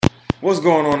What's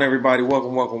going on, everybody?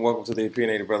 Welcome to the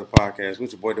Opinionated Brother Podcast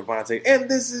with your boy Devontae. And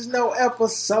this is no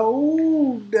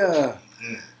episode.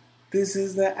 This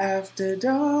is the After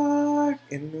Dark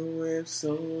in the web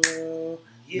solo.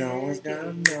 Yeah, no one's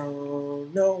gotta know.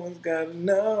 No one's gotta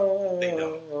know. They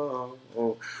don't.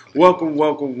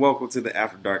 Welcome to the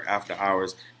After Dark After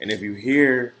Hours. And if you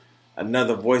hear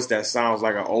another voice that sounds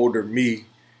like an older me,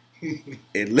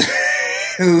 it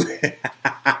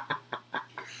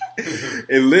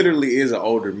literally is an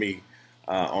older me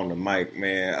on the mic,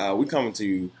 man. We coming to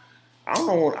you. I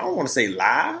don't want to say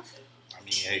live. I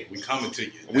mean, hey, we coming to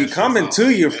you. We coming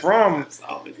to you from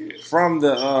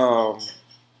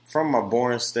my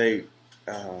born state,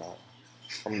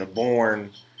 from the born,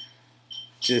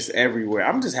 just everywhere.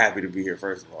 I'm just happy to be here.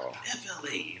 First of all,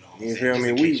 FLA, you feel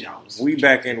me? We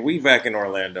back in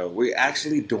Orlando. We're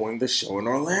actually doing the show in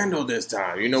Orlando this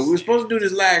time. You know, we were supposed to do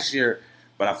this last year,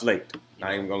 but I flaked.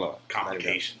 Not even gonna lie.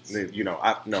 Complications. You know,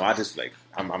 I just flaked.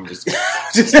 I'm just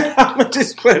I'm gonna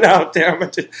just put it out there.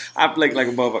 I flaked like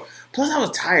a motherfucker. Plus, I was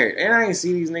tired, and I ain't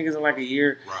seen these niggas in like a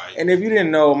year. Right. And if you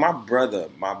didn't know, my blood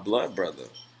brother,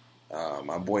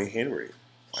 my boy Henry,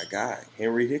 my guy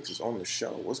Henry Hicks is on the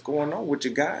show. What's going on with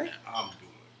your guy? I'm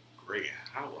doing great.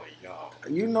 How are y'all?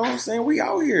 You know what I'm saying? We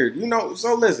out here. You know.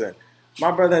 So listen, my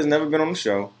brother has never been on the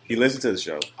show. He listens to the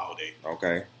show all day.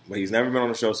 Okay. But he's never been on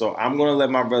the show, so I'm going to let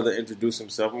my brother introduce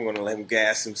himself. I'm going to let him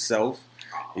gas himself.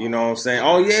 You know what I'm saying?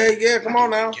 Oh, yeah, come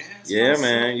on now. Yeah,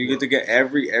 man. You get to get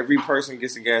every person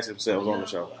gets to gas themselves on the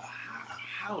show.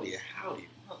 Howdy,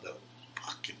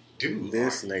 motherfucking dude.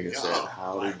 This nigga said,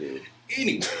 howdy, dude.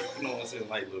 Anyway, you know what I'm saying?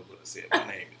 Like little brother said, my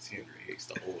name is Henry Hicks,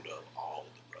 the older of all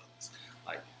the brothers.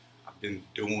 Like, I've been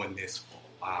doing this for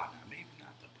a while now. Maybe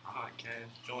not the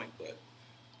podcast joint, but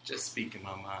just speaking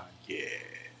my mind. Yeah,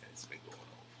 it's been going on.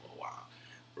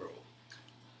 Bro,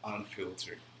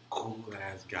 unfiltered, cool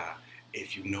ass guy.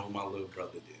 If you know my little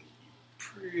brother, then you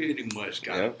pretty much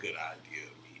got a good idea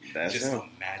of me. That's just him.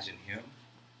 Imagine him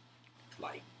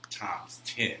like times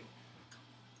 10,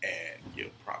 and you'll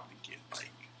probably get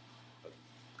like a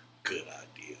good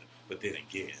idea. But then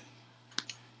again,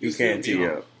 you can't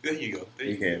tell. There you go.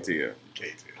 You can't tell. You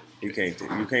can't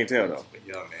tell. You can't tell though. But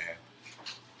yeah, man.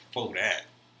 For that,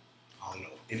 I don't know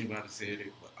if anybody said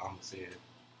it, but I'm gonna say it.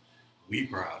 We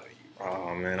proud of you.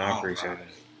 Oh, man, I appreciate it.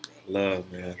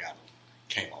 Love, man.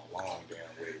 Came a long damn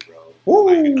way, bro. Woo!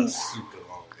 Like a super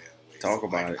long damn way. Talk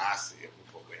about it. I said it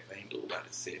before, but ain't nobody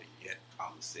said it yet. I'm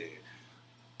going to say it.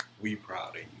 We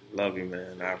proud of you. Love you,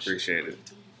 man. I appreciate it.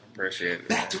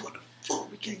 Back to what the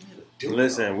fuck we came here to do.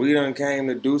 Listen, we done came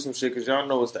to do some shit because y'all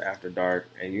know it's the After Dark,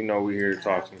 and you know we here to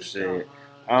talk some shit.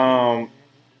 Now,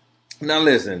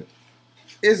 listen.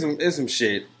 It's some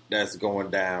shit that's going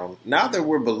down. Now that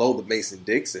we're below the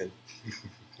Mason-Dixon,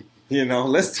 you know,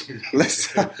 let's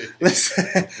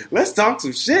talk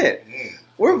some shit.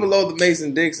 We're below the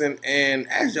Mason-Dixon, and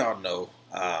as y'all know,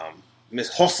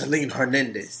 Miss Joseline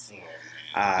Hernandez.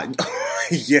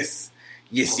 Yes.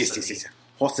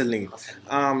 Joseline.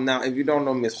 Now, if you don't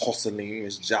know Miss Joseline,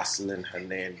 Miss Jocelyn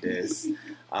Hernandez.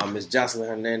 Miss Jocelyn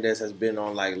Hernandez has been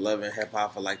on like Love and Hip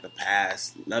Hop Atlanta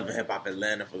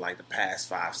for like the past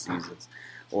 5 seasons.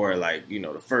 Or like, you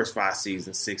know, the first 5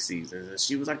 seasons, 6 seasons. And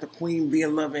she was like the queen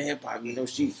being Love and Hip Hop. You know,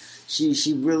 she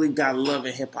really got Love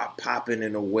and Hip Hop popping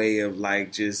in a way of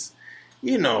like just,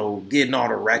 you know, getting all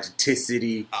the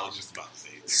ratcheticity. I was just about to say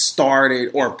that.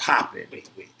 Started or popping. Wait,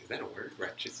 is that a word?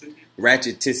 Ratcheticity?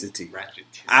 Ratcheticity.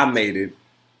 I made it.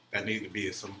 That need to be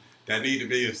in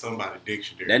somebody's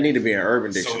dictionary. That need to be an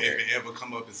Urban Dictionary. So if it ever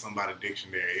come up in somebody's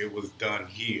dictionary, it was done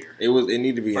here. It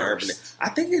need to be an Urban Dictionary. I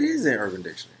think it is an Urban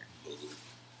Dictionary.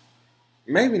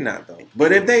 Maybe not though.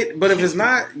 But if it's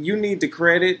not, you need to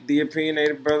credit the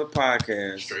Opinionated Brother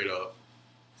Podcast straight up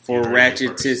for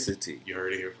ratcheticity. You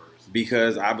heard it here first.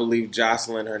 Because I believe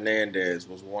Jocelyn Hernandez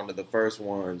was one of the first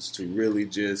ones to really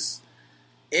just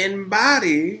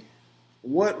embody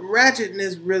what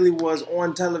ratchetness really was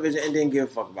on television and didn't give a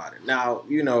fuck about it. Now,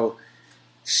 you know,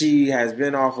 she has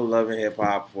been off of Love and Hip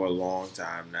Hop for a long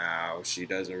time now. She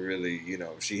doesn't really, you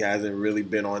know, she hasn't really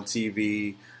been on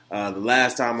TV. The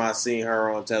last time I seen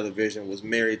her on television was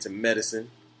Married to Medicine.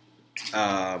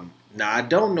 Now, I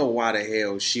don't know why the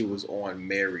hell she was on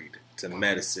Married to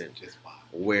Medicine,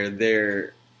 where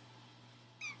there's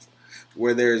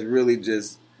really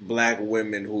just black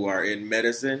women who are in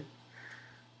medicine.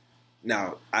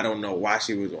 Now, I don't know why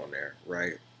she was on there,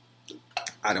 right?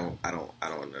 I don't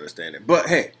understand it. But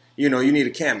hey, you know, you need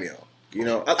a cameo. You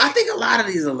know, I think a lot of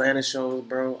these Atlanta shows,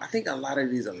 bro. I think a lot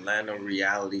of these Atlanta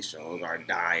reality shows are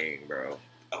dying, bro.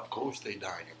 Of course they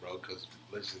dying, bro, because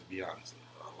let's just be honest.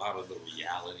 A lot of the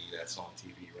reality that's on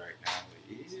TV right now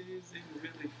is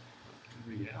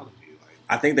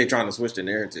I think they're trying to switch the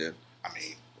narrative. I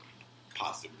mean,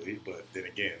 possibly, but then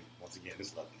again, once again,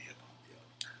 it's love and hip hop,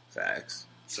 yo. Facts.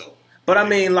 So, but I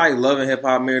mean, like Love and Hip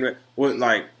Hop, what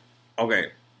like,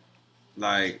 okay,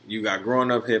 like you got Growing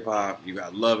Up Hip Hop, you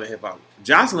got Love and Hip Hop.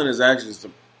 Jocelyn is actually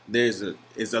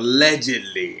is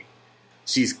allegedly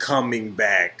she's coming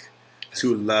back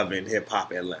to Love and Hip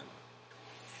Hop Atlanta.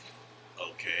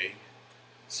 Okay,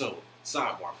 so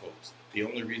sidebar, folks. The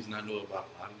only reason I know about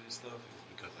a lot of this stuff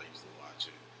is because I used to watch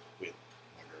it with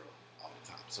my girl all the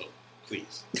time. So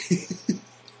please,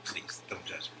 please don't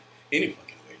judge me any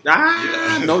fucking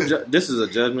way. No, this is a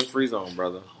judgment-free zone,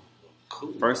 brother. Oh,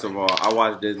 cool. First of all, I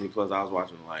watched Disney Plus. I was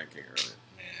watching The Lion King earlier.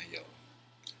 Man, yo,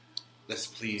 let's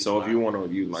please. So if you want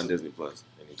to use my Disney Plus,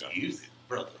 anytime. Use it,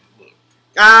 brother. Look,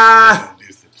 I've been on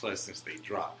Disney Plus since they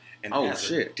dropped, and Oh, as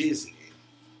shit. a Disney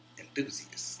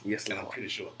enthusiast, Yes, and I'm Lord. pretty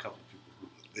sure a couple people who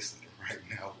are listening right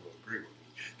now will agree with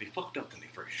me. They fucked up when they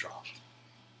first dropped.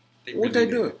 What they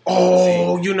do? did.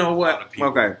 Oh, See, you know a lot what? of people-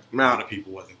 Okay, A lot now of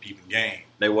people wasn't peeping game.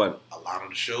 they what? A lot of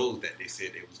the shows that they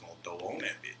said they was gonna throw on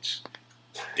that bitch,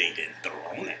 they didn't throw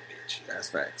on that bitch. That's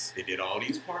facts. They did all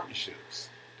these partnerships.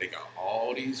 They got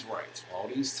all these rights, all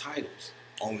these titles,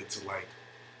 only to like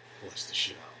flush the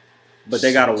shit out. But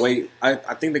they gotta wait. I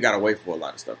think they gotta wait for a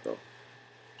lot of stuff though.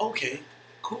 Okay,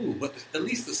 cool, but at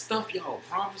least the stuff y'all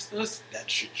promised us, that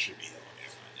shit should be on there,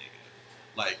 my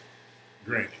nigga. Like,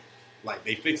 granted, like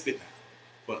they fixed it now,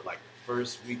 but like the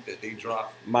first week that they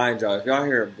dropped, Mind y'all, if y'all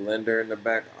hear a blender in the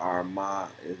back, our ma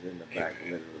is in the back,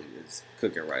 Hey, man. literally is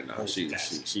cooking right now.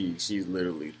 She's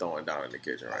literally throwing down in the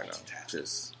kitchen right now.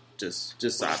 Just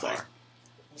sidebar. like,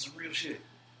 on some real shit.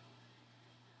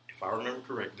 If I remember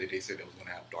correctly, they said they was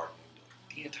gonna have Darkwing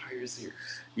Duck the entire series.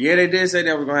 Yeah, they did say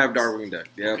they were gonna have Darkwing Duck.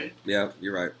 Yep, Okay. yep,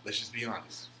 you're right. Let's just be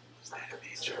honest. Was that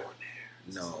bitch on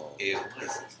there? No, It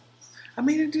wasn't. I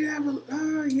mean it did have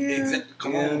a. Yeah, Exactly.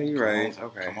 Come yeah, on, you're come right. on,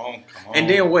 Okay. Come on. And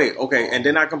then wait, okay, and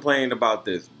then I complained about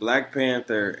this Black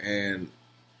Panther and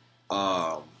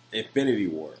Infinity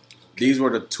War. These were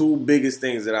the two biggest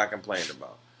things that I complained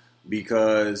about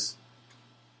because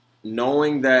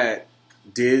knowing that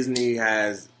Disney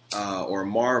has or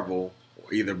Marvel,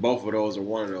 either both of those or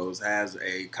one of those, has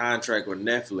a contract with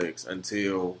Netflix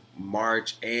until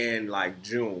March and like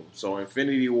June. So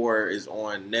Infinity War is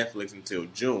on Netflix until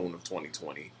June of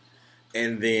 2020,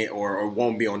 and then or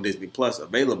won't be on Disney Plus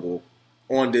available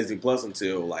on Disney Plus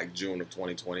until like June of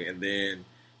 2020, and then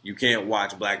you can't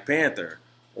watch Black Panther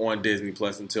on Disney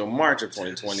Plus until March of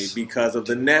 2020 because of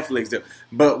the Netflix deal.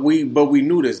 But we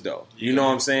knew this though. You know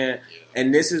what I'm saying? Yeah.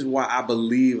 And this is why I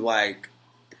believe like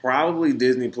probably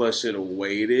Disney Plus should have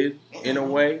waited in a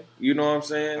way. You know what I'm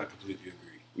saying? I completely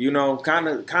agree. You know, kind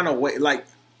of wait. Like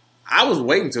I was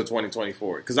waiting till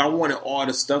 2024 because I wanted all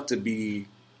the stuff to be.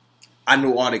 I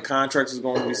knew all the contracts was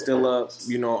going to be still up.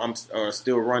 You know, I'm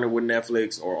still running with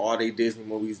Netflix or all the Disney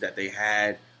movies that they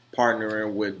had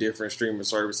partnering with different streaming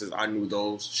services. I knew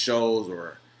those shows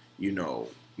or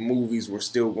movies were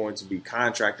still going to be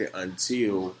contracted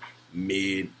until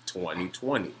mid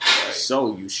 2020.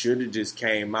 So you should have just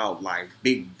came out like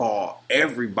big ball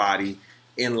everybody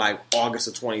in like August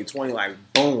of 2020, like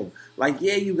boom, like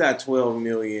yeah, you got 12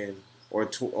 million or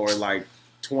like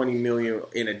 20 million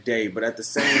in a day, but at the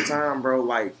same time, bro,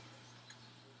 like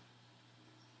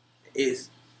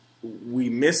we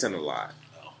missing a lot,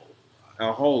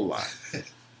 a whole lot.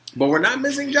 But we're not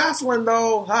missing Jocelyn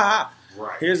though. Ha ha.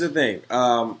 Right. Here's the thing.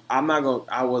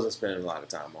 I wasn't spending a lot of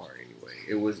time on her anyway.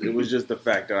 It was just the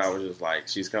fact that I was just like,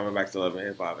 she's coming back to Love and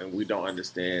Hip Hop, and we don't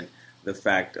understand the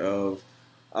fact of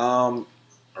Her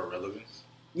relevance.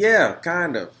 yeah,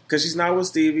 kind of, because she's not with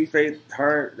Stevie. Faith,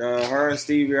 her and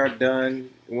Stevie are done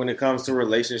when it comes to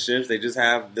relationships. They just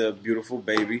have the beautiful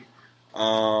baby,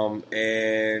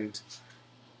 and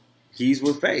he's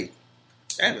with Faith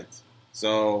Evans.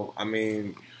 So I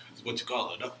mean, It's what you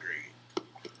call an upgrade.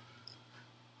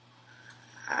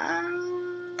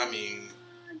 I mean,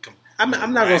 I'm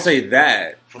not gonna say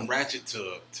that. From Ratchet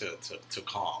to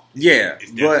Calm. Yeah,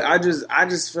 It's but definitely- I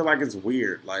just feel like it's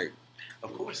weird. Like,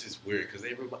 Of course, it's weird because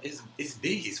everybody it's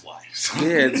Biggie's wife. So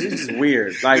yeah, it's just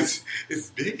weird. Like, it's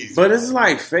Biggie's. but wife. it's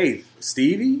like Faith,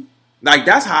 Stevie. Like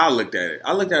that's how I looked at it.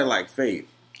 I looked at it like Faith.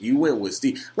 You went with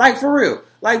Steve. Like for real.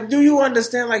 Like, do you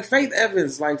understand? Like Faith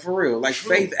Evans. Like for real. Like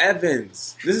True. Faith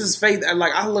Evans. This is Faith.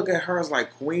 Like I look at her as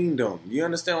like queendom. You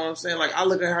understand what I'm saying? Like I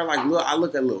look at her like look. I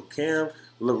look at Lil Kim,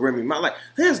 Lil Remy Ma. Like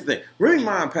here's the thing. Remy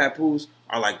Ma and Papoose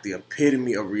are like the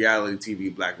epitome of reality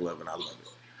TV black love, and I love it.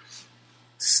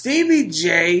 Stevie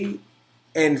J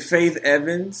and Faith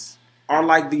Evans are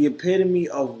like the epitome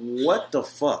of what the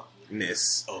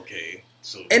fuckness. Okay.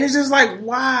 So, and it's just like,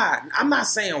 why? I'm not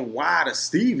saying why to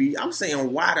Stevie. I'm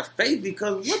saying why to Faith,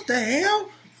 because what the hell?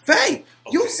 Faith,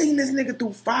 you seen this nigga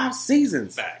through 5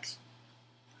 seasons. Facts.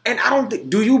 And I don't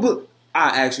think,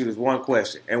 I'll ask you this one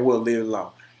question and we'll leave it alone.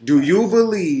 Do you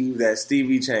believe that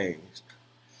Stevie changed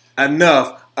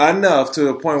enough to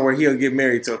the point where he'll get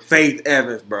married to Faith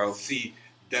Evans, bro? See,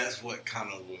 that's what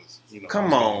kind of was,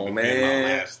 come on, man.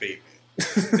 My last statement.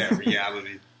 That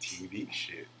reality TV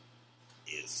shit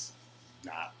is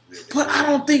not really. But I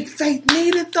don't think Faith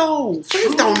need it, though.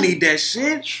 Faith don't need that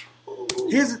shit.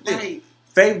 Here's the thing.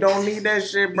 Faith don't need that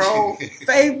shit, bro.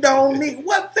 Faith don't need...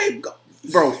 What Faith...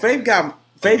 Bro, Faith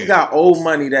got old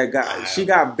money that got... She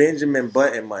got Benjamin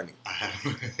Button money. I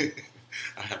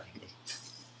have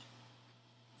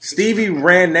Stevie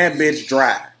ran that bitch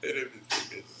dry.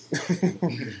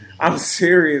 I'm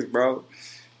serious, bro.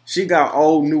 She got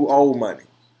old money.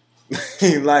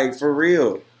 Like, for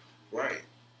real. Right.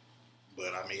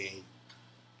 But, I mean...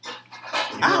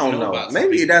 I don't know.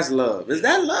 Maybe that's love. Is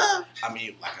that love? I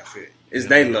mean, like I said... Is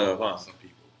they love, huh? Some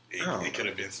people. It could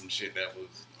have been some shit that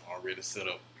was already set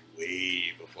up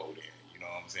way before then. You know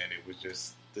what I'm saying? It was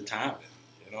just the timing.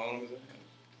 You know what I'm saying?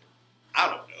 I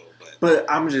don't know, but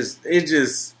I'm just...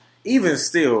 Even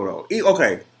still, though.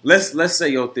 Okay, let's say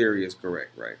your theory is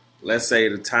correct, right? Let's say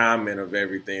the timing of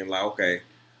everything, like,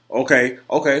 okay,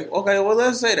 well,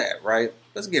 let's say that, right?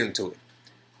 Let's get into it.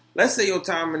 Let's say your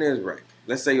timing is right.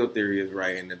 Let's say your theory is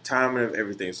right, and the timing of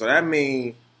everything. So that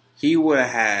means he would have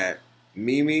had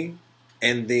Mimi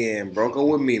and then broke up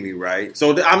with Mimi, right?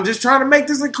 So I'm just trying to make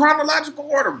this in chronological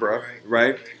order, bro,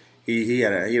 right? He'd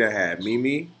have had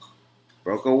Mimi,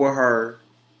 broke up with her,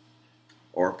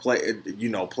 or play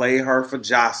her for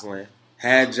Jocelyn,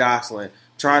 had Jocelyn,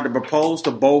 tried to propose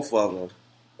to both of them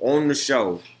on the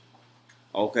show,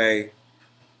 okay?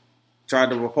 Tried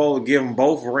to propose, give them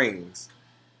both rings.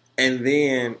 And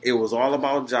then it was all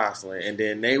about Jocelyn. And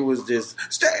then they was just,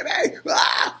 Stevie!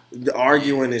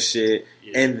 Arguing and shit.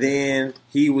 Yeah. And then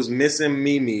he was missing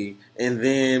Mimi. And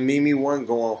then Mimi wasn't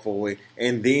going for it.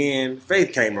 And then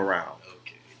Faith came around.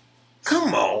 Okay.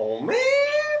 Come on, man.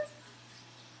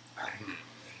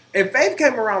 And Faith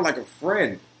came around like a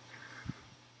friend.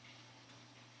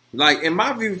 Like, in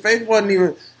my view, Faith wasn't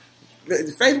even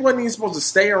supposed to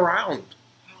stay around.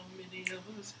 How many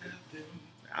of us have them?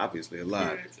 Obviously, a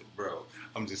lot. Bro,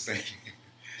 I'm just saying.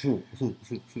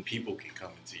 People can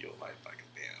come into your life like a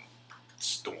damn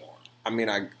storm. I mean,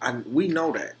 we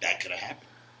know that. That could have happened.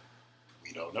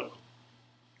 We don't know.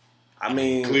 I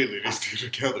mean... Clearly, they're still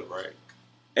together, right?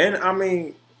 And, I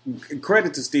mean...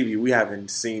 Credit to Stevie, we haven't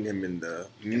seen him in the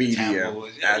media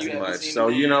as much. So,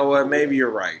 you know what? Maybe you're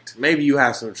right. Maybe you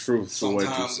have some truth to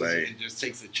what you say. It just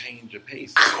takes a change of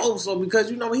pace. I hope so,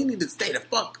 because, he need to stay the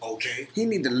fuck. Okay. He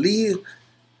need to leave.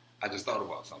 I just thought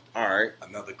about something. All right.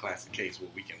 Another classic case where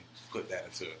we can put that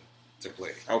into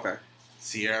play. Okay.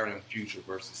 Ciara and Future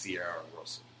versus Ciara and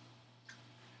Russell.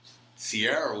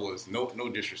 Ciara was, no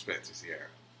disrespect to Ciara.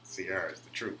 Ciara is the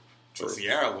truth. But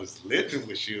Ciara was living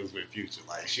when she was with Future.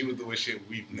 Like, she was doing shit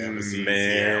we've never seen.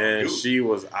 Man, she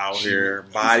was out here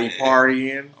body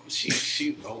partying.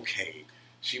 She okay.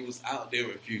 She was out there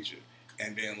with Future.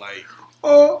 And then, like,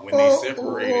 when they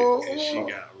separated and she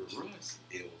got with Russ,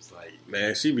 it was like...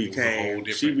 Man, she became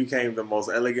the most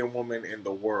elegant woman in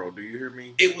the world. Do you hear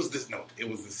me? It was the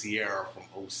Ciara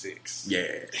from 06. Yeah.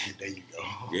 There you go.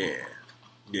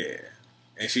 Yeah.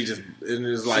 And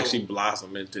it's like she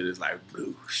blossomed into this, like,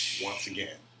 boosh. Once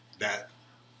again, that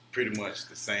pretty much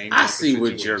the same. I see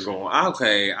what you're going.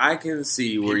 Okay, I can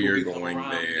see where you're going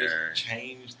there.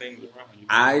 Change things around.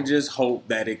 I just hope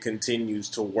that it continues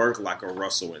to work like a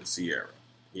Russell and Ciara.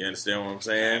 You understand what I'm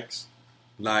saying?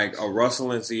 Like a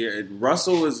Russell and Ciara.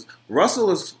 Russell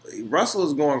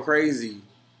is going crazy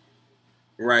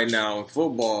right now in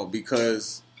football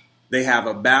because they have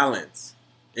a balance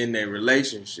in their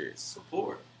relationship.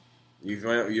 Support.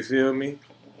 You feel me?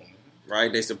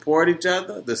 Right? They support each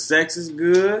other. The sex is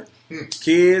good.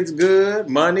 Kids good.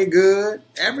 Money good.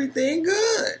 Everything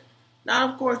good. Now,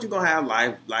 of course, you're going to have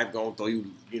life. Life going to throw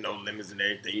you, limits and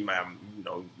everything. You might have,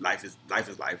 life is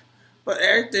life. But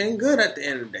everything good at the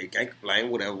end of the day. Can't complain,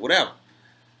 whatever.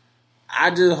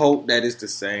 I just hope that it's the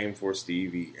same for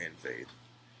Stevie and Faith.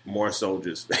 More so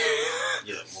just Faith.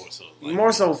 Yeah, more so.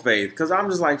 More so Faith. Because I'm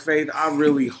just like, Faith, I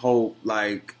really hope,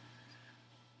 like,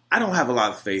 I don't have a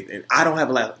lot of faith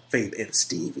in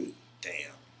Stevie.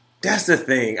 Damn. That's the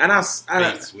thing. And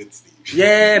Faith with Stevie.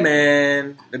 Yeah,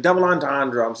 man. The double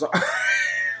entendre. I'm sorry.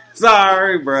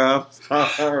 Sorry, bro.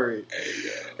 Sorry.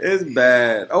 It's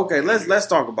bad. Okay, let's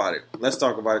talk about it. Let's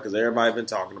talk about it because everybody's been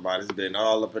talking about it. It's been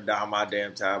all up and down my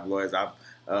damn tabloids.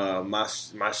 my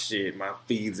shit, my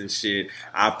feeds and shit.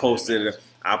 I posted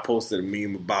a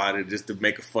meme about it just to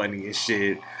make it funny and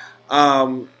shit.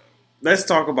 Let's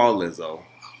talk about Lizzo.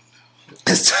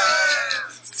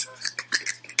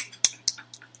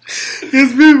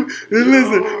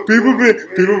 People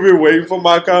been waiting for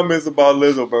my comments about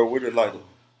Lizzo, bro. What it like?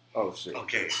 Oh shit.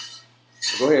 Okay.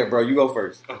 Go ahead, bro. You go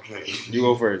first. Okay. You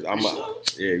go first.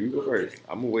 You go first.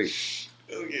 I'm gonna wait.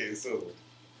 Okay, so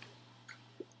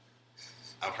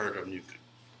I've heard her music.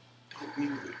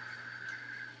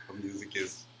 Her music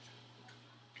is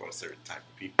for a certain type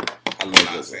of people. I'm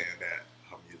not saying that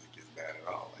her music is bad at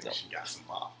all. Like she got some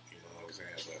pop, you know what I'm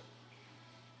saying? But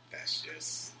that's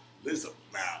just Lizzo.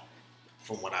 Now,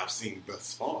 from what I've seen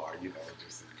thus far, you know,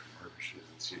 just in commercials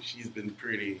and shit, she's been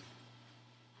pretty,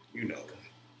 you know,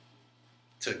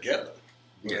 together.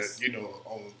 But you know,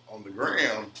 on the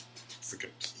ground, it's a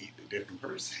completely different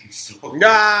person. So, so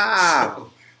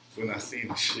when I see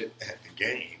the shit at the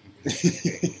game,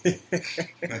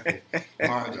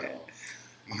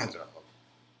 my job.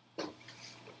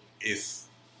 It's.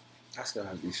 I still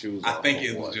have these shoes. I think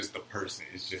it was just the person.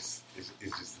 It's just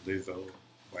Lizzo.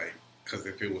 Like, because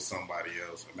if it was somebody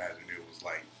else, imagine it was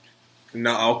like.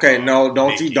 No, okay, no,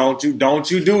 don't you do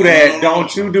that.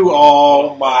 Don't you do?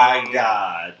 Oh my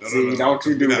God! See, don't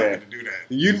you do that?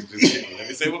 You let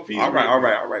me say what people. All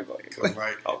right. Go ahead. Cause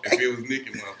like, okay. If it was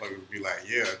Nicki, motherfuckers would be like,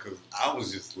 yeah. Because I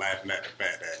was just laughing at the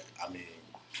fact that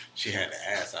she had the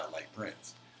ass out like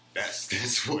Prince.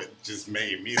 That's what just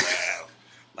made me laugh.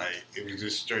 Like it was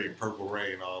just straight Purple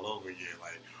Rain all over again.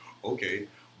 Like, okay,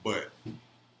 but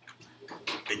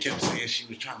they kept saying she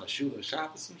was trying to shoot a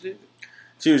shot or some shit.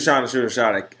 She was trying to shoot a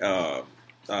shot at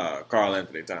Carl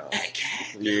Anthony Towns. At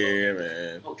Cat? Yeah,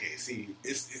 man. Okay, see,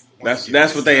 it's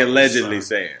that's what they allegedly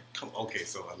saying. Okay,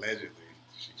 so allegedly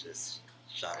she just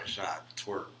shot a shot,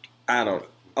 twerked. I don't.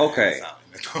 Okay.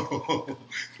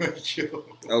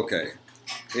 Okay.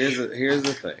 Here's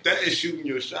the thing. That is shooting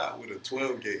your shot with a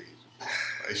 12 gauge,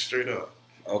 like straight up.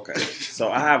 Okay, so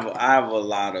I have a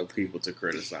lot of people to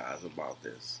criticize about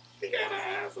this. You got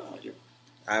an ass on you.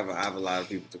 I have a lot of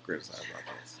people to criticize about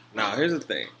this. Now, here's the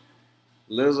thing.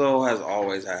 Lizzo has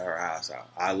always had her ass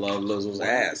out. I love Lizzo's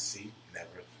ass. See,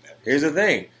 never. Here's the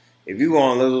thing. If you go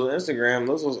on Lizzo's Instagram,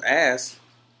 Lizzo's ass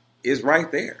is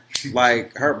right there.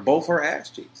 Like, both her ass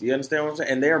cheeks. You understand what I'm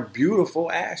saying? And they're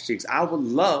beautiful ass cheeks. I would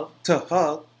love to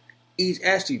hug each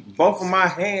ass cheek. Both of my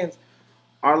hands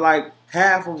are like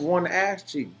half of one ass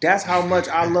cheek. That's how much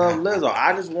I love Lizzo.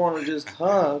 I just want to just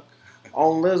hug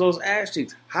on Lizzo's ass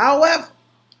cheeks. However,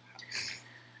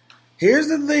 here's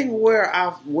the thing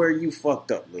where you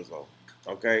fucked up, Lizzo.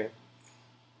 Okay?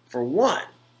 For one,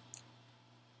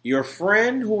 your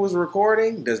friend who was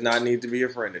recording does not need to be your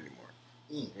friend anymore.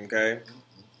 Okay?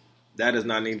 That does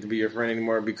not need to be your friend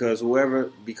anymore because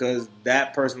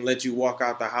that person let you walk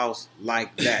out the house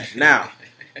like that. Now,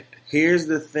 here's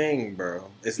the thing,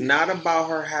 bro. It's not about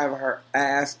her having her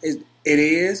ass. It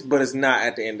is, but it's not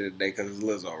at the end of the day because it's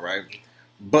Lizzo, right?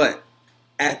 But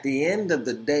at the end of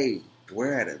the day,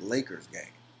 we're at a Lakers game,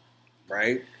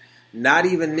 right? Not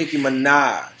even Nicki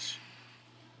Minaj.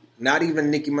 I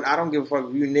don't give a fuck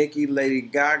if you Nicki, Lady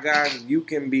Gaga. You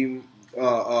can be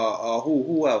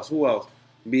who else?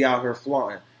 Be out here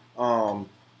flaunting. You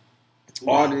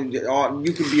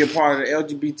can be a part of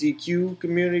the LGBTQ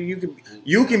community.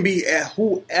 You can be at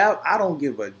whoever. I don't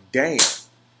give a damn.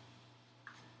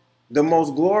 The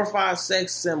most glorified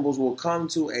sex symbols will come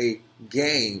to a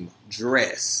game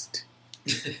dressed.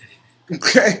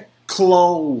 Okay?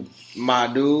 Clothed, my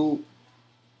dude.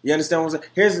 You understand what I'm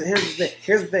saying?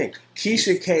 Here's the thing.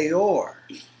 Keisha Kaur,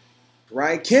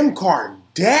 right? Kim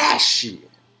Kardashian.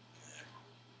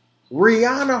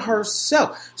 Rihanna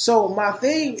herself. So my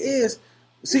thing is,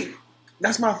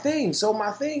 that's my thing. So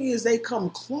my thing is they come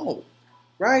clothed,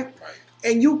 right?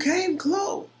 And you came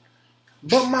clothed.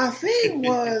 But my thing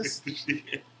was,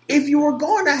 if you were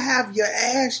going to have your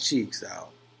ass cheeks out,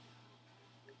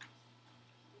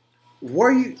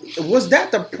 was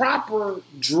that the proper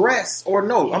dress or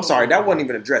no? I'm sorry, that wasn't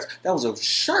even a dress. That was a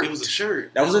shirt. It was a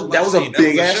shirt. That was a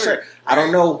big ass shirt. I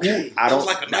don't know who. That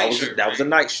was a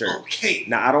night shirt. Okay.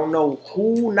 Now I don't know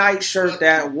who night shirt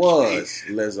that was,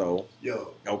 Lizzo.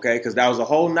 Yo. Okay, because that was a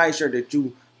whole night shirt that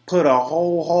you put a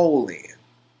whole hole in.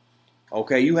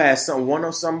 Okay, you had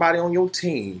somebody on your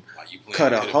team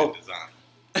cut a hole.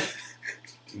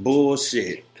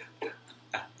 Bullshit.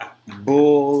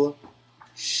 Bullshit.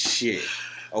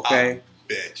 Okay? I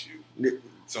bet you.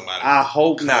 Somebody I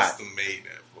hope not. Custom made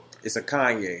that for her. It's a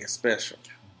Kanye special.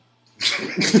 It's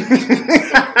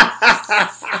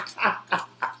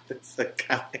a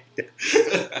Kanye.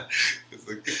 It's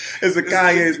It's a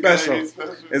Kanye special.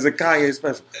 It's a Kanye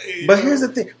special. Hey, but here's the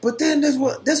thing. But then this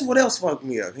what else fucked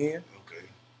me up here. Okay.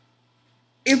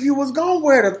 If you was gonna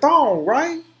wear the thong,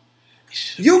 right?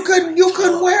 You couldn't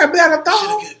wear a better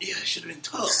thong. It should have been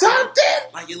tough. Something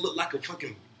like it looked like a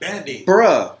fucking Band-Aid.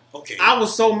 Bruh. Okay. I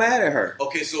was so mad at her.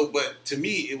 Okay, so but to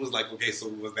me it was like, okay, so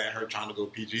was that her trying to go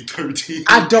PG-13?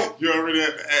 I don't. You already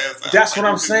had to ask. That's what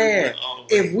I'm saying.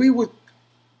 If we would,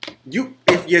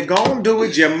 if you're gonna do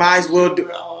it, you might as well do.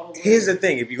 Here's the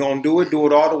thing: if you're gonna do it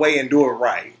all the way and do it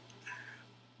right.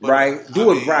 Right?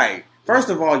 Do it right. First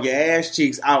of all, your ass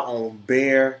cheeks out on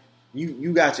bare.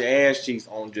 You got your ass cheeks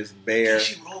on just bare.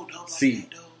 She rolled up like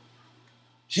seat. that though.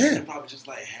 She should probably just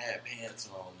like had pants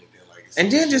on and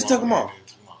then just took them off.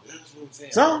 That's what I'm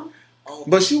saying. Some.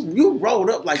 But you rolled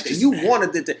up like that. You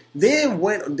wanted it to. Then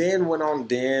went on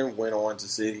to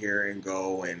sit here and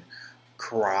go and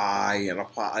cry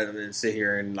and sit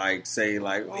here and like say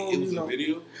like, oh, it was a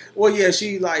video. Well, yeah,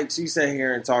 she sat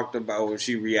here and talked about when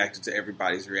she reacted to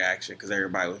everybody's reaction because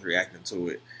everybody was reacting to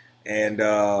it,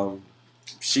 and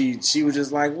she was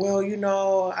just like,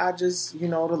 well, I just the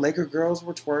Laker girls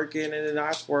were twerking and then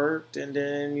I twerked and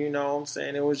then what I'm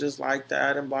saying, it was just like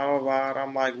that and blah blah blah. And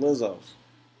I'm like, Liz,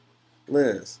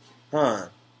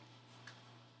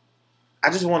 I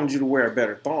just wanted you to wear a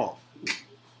better thong.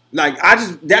 Like,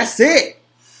 that's it.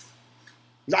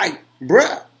 Like,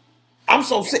 bruh, I'm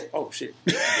so sick. Oh, shit.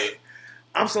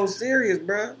 I'm so serious,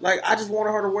 bruh. Like, I just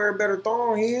wanted her to wear a better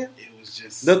thong here. It was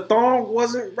just... The thong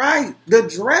wasn't right. The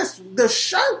dress, the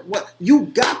shirt, you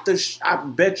got I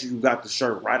bet you got the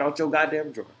shirt right out your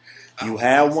goddamn drawer. You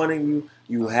had one and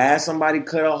you had somebody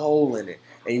cut a hole in it.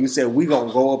 And you said, we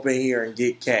gonna go up in here and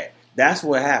get cat. That's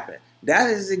what happened. That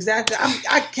is exactly...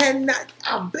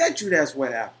 I bet you that's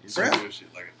what happened, bruh.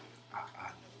 Shit, like I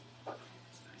know.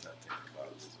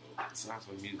 Sounds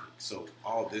like music. So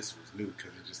all this was new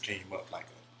because it just came up like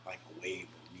a wave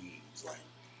of memes. Like,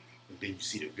 and then you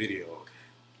see the video.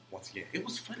 Once again, it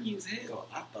was funny as hell.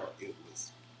 I thought it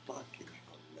was fucking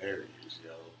hilarious,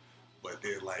 yo. But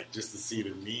then, like, just to see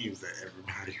the memes that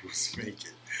everybody was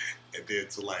making, and then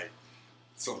to like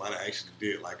somebody actually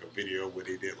did like a video where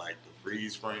they did like the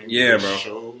freeze frame. Yeah, bro.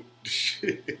 Showed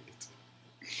shit.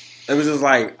 It was just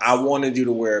like, I wanted you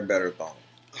to wear a better thong.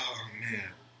 Oh man,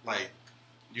 like.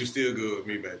 You still good with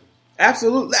me, baby.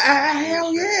 Absolutely.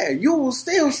 Hell yeah. You was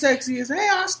still sexy as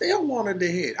hell. I still wanted to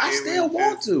hit. I still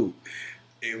want to.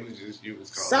 It was just, you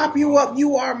was called. Sop you up.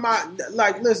 You are my,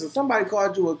 like, listen, somebody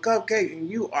called you a cupcake and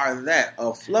you are that.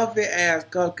 A fluffy ass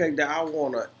cupcake that I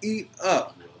want to eat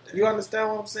up. You understand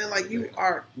what I'm saying? Like, you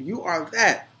are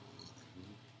that.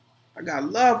 I got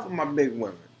love for my big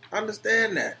women.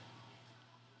 Understand that.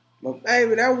 But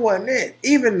baby, that wasn't it.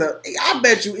 I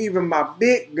bet you even my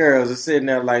big girls are sitting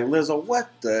there like, Lizzo, what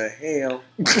the hell?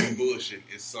 Bullshit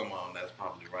is someone that's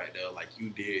probably right there. Like,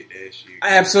 you did that shit.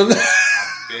 Absolutely.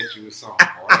 I bet you was something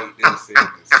right there saying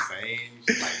the same.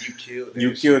 Like, you killed that shit.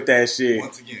 You killed that shit.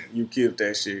 Once again. You killed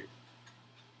that shit.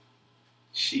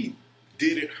 She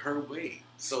did it her way.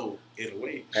 So, in a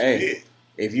way, she hey, did.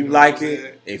 If you like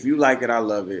it, I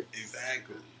love it.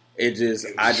 Exactly.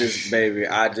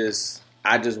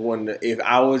 I just wanted to, if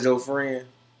I was your friend,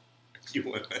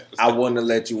 I wouldn't have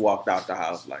let you walk out the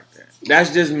house like that.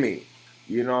 That's just me.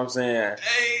 You know what I'm saying?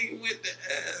 Hey, with the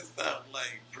ass out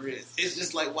like Prince. It's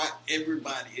just like why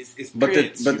everybody is but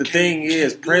Prince. The thing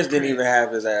is, Prince didn't even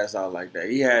have his ass out like that.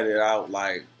 He had it out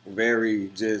like very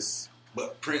just...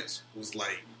 But Prince was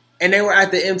like... And they were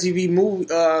at the MTV movie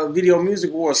Video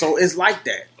Music Awards, so it's like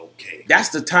that. Okay. That's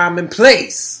the time and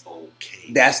place.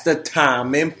 Okay. That's the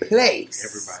time and place.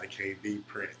 Everybody can't be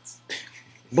Prince.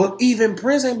 But even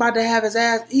Prince ain't about to have his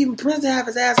ass. Even Prince to have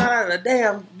his ass out of the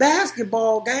damn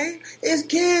basketball game. It's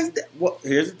kids. Well,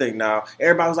 here's the thing now.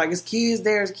 Everybody was like, it's kids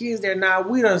there. It's kids there. Now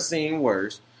we done seen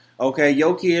worse. Okay,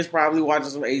 your kids probably watching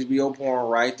some HBO porn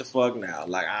right the fuck now.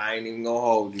 Like, I ain't even gonna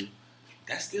hold you.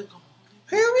 That's still going on.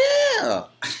 Hell yeah.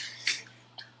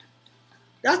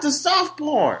 That's the soft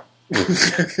porn.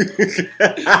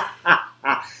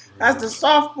 That's the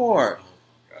soft porn.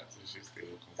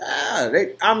 Yeah,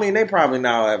 they probably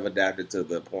now have adapted to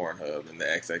the Pornhub and the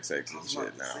XXX and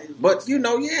shit now. But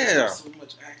yeah. So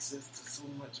much access to so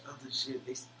much other shit.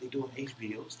 They doing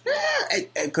HBO stuff.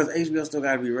 Yeah, because HBO still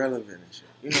got to be relevant and shit.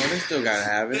 They still got to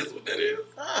have it. That's what that is.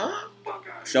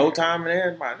 Showtime and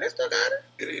everybody, they still got it.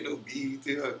 It ain't no BET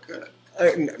Uncut.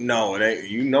 No, they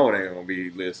ain't gonna be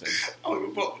listening. I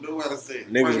don't even know how to say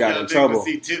it. Niggas got in trouble.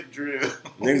 See tip drill.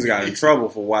 Niggas got in trouble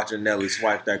for watching Nelly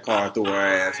swipe that car through her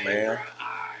ass, man.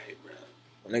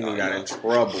 Niggas got in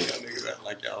trouble. Niggas act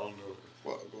like y'all don't know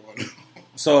what's going on.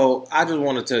 So I just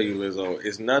want to tell you, Lizzo,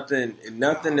 it's nothing.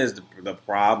 Nothing is the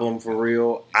problem for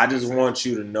real. I just want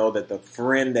you to know that the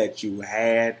friend that you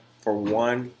had, for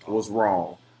one, was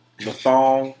wrong. The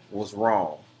thong was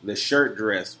wrong. The shirt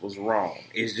dress was wrong.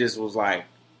 It just was like,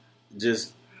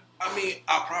 just. I mean,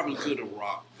 I probably could have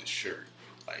rocked the shirt,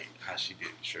 like how she did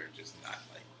the shirt, just not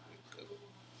like.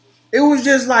 It was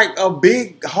just like a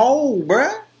big hole,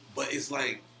 bruh. But it's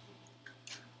like.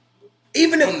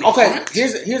 Even if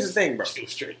here's the thing, bro.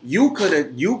 You could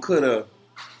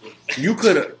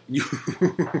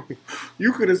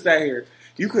have sat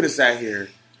here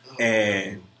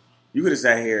and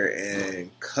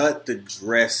cut the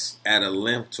dress at a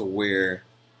length to where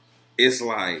it's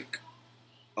like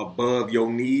above your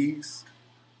knees,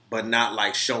 but not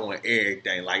like showing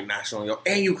everything, like not showing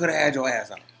and you could have had your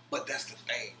ass out. But that's the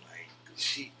thing, like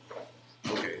she.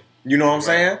 Okay. You know what I'm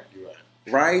saying? You're right.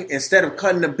 Right? Instead of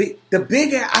cutting the big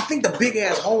ass, I think the big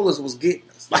ass holers was getting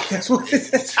us. Like that's what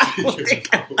it's It's like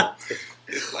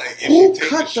if who you take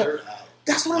cut the shirt out.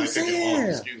 That's what I'm like, saying.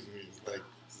 Excuse me. It's like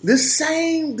the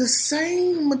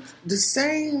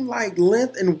same like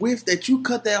length and width that you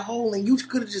cut that hole, and you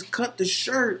could have just cut the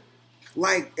shirt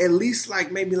like at least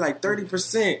like maybe like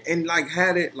 30% and like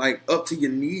had it like up to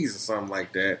your knees or something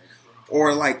like that,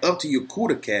 or like up to your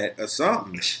cooter cat or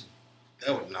something.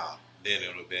 That would not. Then it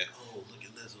would have been, oh, look at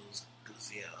Lizzo's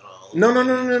pussy out.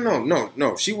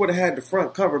 No. She would have had the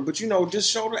front covered, but just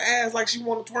show the ass like she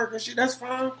want to twerk and shit. That's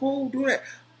fine, cool, do that.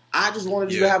 I just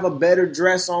wanted you to have a better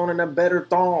dress on and a better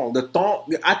thong.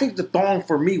 I think the thong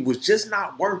for me was just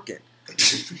not working.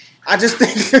 I just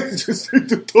think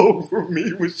the thong for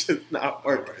me was just not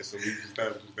working. All right, so we just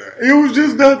established that. It was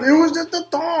just the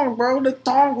thong, bro. The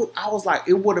thong I was like,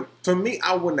 it would have, for me,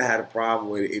 I wouldn't have had a problem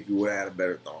with it if you would have had a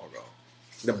better thong, bro.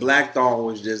 The black thong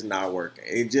was just not working.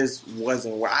 It just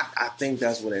wasn't. I think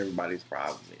that's what everybody's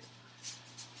problem is.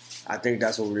 I think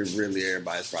that's what really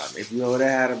everybody's problem. If you would have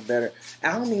had a better,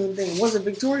 I don't even think, was it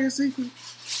Victoria's Secret?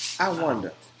 I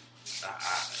wonder.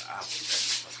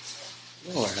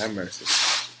 Lord have mercy.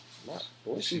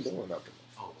 What's she doing up there?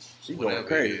 Oh, she going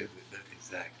crazy.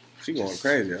 Exactly. She going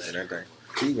crazy up in that thing.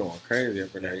 She going crazy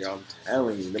up in there, y'all. I'm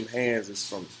telling you, them hands is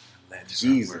from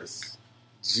Jesus.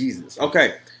 Jesus.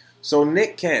 Okay. So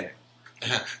Nick Cannon.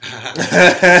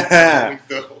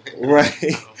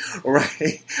 right.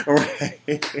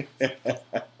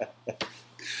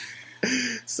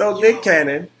 So Nick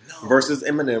Cannon versus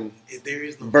Eminem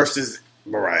versus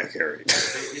Mariah Carey.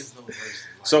 There is no versus.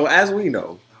 So as we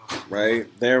know, right,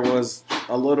 there was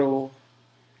a little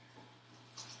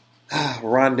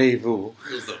rendezvous.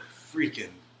 It was a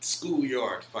freaking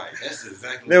schoolyard fight. That's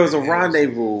exactly. There was a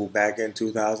rendezvous back in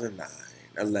 2009.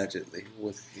 Allegedly,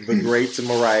 with the great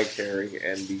Mariah Carey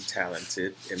and the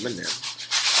talented Eminem.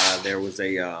 There was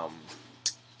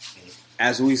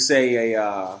as we say,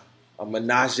 a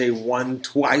menage a one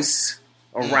twice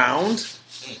around,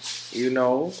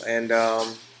 and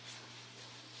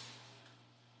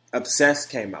Obsessed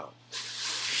came out.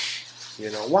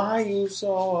 Why you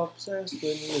so obsessed with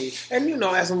me? And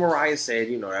as Mariah said,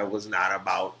 that was not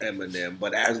about Eminem,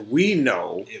 but as we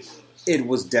know, it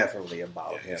was definitely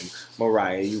about him.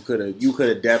 Mariah, you could have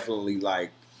definitely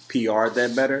like PR'd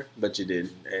that better, but you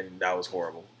didn't, and that was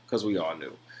horrible because we all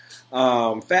knew.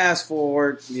 Fast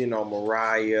forward,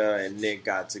 Mariah and Nick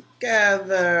got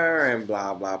together and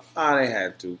blah blah blah. They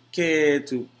had two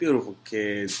beautiful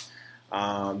kids.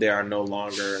 They are no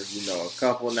longer a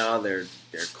couple now. They're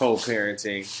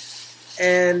co-parenting,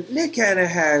 and Nick Cannon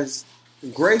has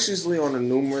graciously on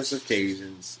numerous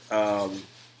occasions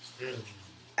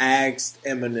asked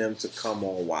Eminem to come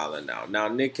on Wildin' Out. Now,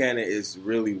 Nick Cannon is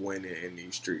really winning in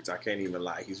these streets. I can't even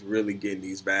lie. He's really getting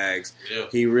these bags. Yeah.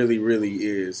 He really, really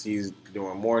is. He's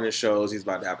doing morning shows. He's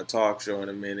about to have a talk show in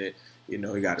a minute. He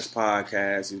got his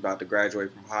podcast. He's about to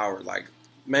graduate from Howard. Like,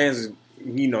 man's,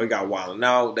 he got Wildin'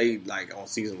 Out. They, like, on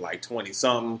season,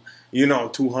 20-something.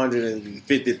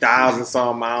 250,000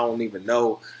 something. I don't even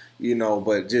know.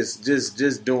 But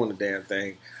just doing the damn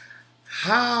thing.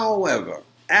 However,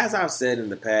 as I've said in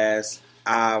the past,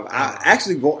 I've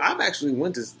actually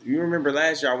went to. You remember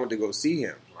last year I went to go see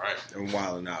him, right? In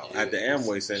Wildin' Out at the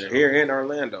Amway Center here in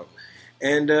Orlando,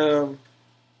 and I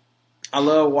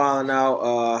love Wildin'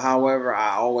 Out. However,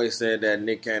 I always said that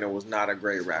Nick Cannon was not a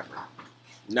great rapper,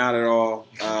 not at all.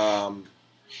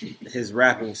 His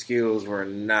rapping skills were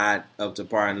not up to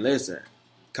par. And listen,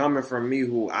 coming from me,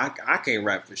 who I can't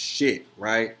rap for shit,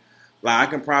 right? Like,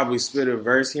 I can probably spit a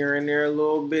verse here and there a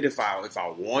little bit if I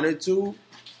wanted to,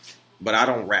 but I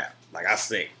don't rap. Like, I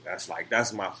sing. That's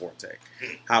my forte.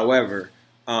 However,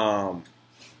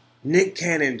 Nick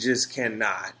Cannon just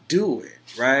cannot do it,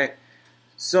 right?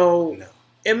 So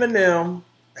Eminem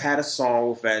had a song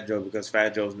with Fat Joe because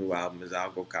Fat Joe's new album is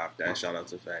out. Go cop that. Shout out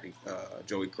to Fatty,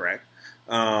 Joey Crack.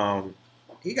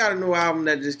 He got a new album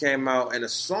that just came out and a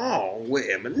song with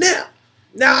Eminem.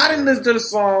 Now, I didn't listen to the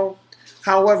song.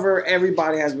 However,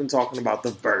 everybody has been talking about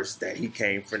the verse that he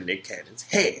came for Nick Cannon's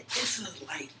head. It's a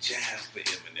light jab for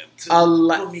Eminem.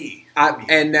 For me.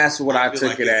 And that's what I took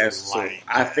like it as. So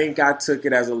I think I took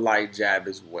it as a light jab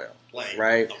as well.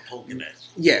 Right? Poking at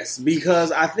you. Yes,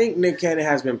 because I think Nick Cannon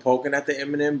has been poking at the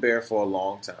Eminem Bear for a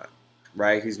long time.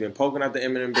 Right? He's been poking at the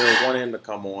Eminem Bear, wanting him to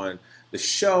come on the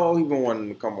show. He's been wanting him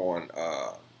to come on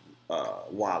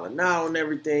Wild 'N Out and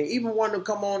everything. Even wanting to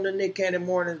come on the Nick Cannon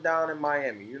Mornings down in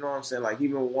Miami. You know what I'm saying? Like,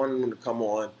 even wanting him to come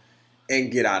on and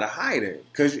get out of hiding.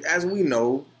 Because as we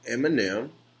know, Eminem,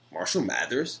 Marshall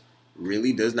Mathers,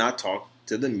 really does not talk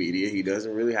to the media. He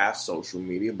doesn't really have social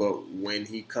media. But when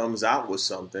he comes out with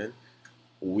something,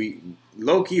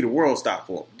 low-key, the world stopped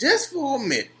for him. Just for a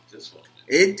minute.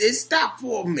 It stopped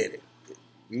for a minute.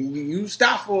 You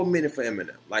stop for a minute for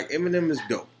Eminem. Like, Eminem is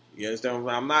dope. You understand?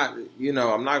 I'm not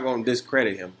going to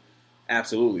discredit him.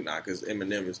 Absolutely not, because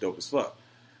Eminem is dope as fuck.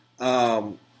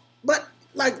 But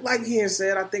like he had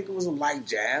said, I think it was a light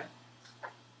jab,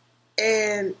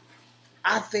 and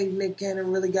I think Nick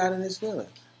Cannon really got in his feelings.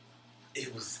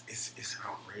 It's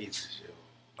outrageous,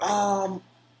 yo.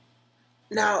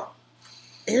 Now,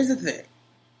 here's the thing.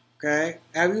 Okay,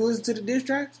 have you listened to the diss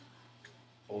tracks?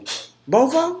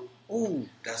 Both of them? Ooh,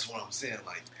 that's what I'm saying.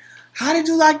 Like, how did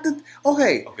you like the?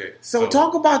 Okay. So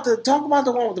talk about the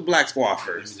one with the Black Squad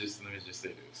first. Let me just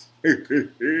say this.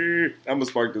 I'm gonna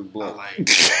spark this blunt.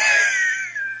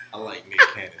 I like Nick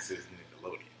Cannon's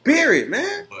Nickelodeon. Period,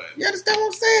 man. But you understand what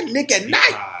I'm saying? Nick at night.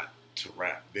 Tried to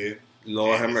rap then.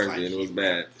 Lord have mercy, and it was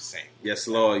bad. Yes,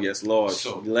 Lord. Yes, Lord.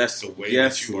 So the way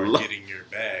that you are getting your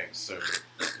bag, sir,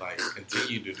 like,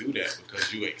 continue to do that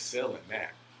because you excel in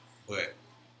that. But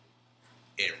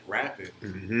in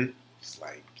rapping, it's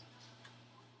like,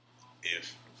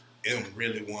 if M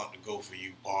really wanted to go for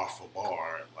you bar for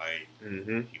bar, like, he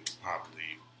would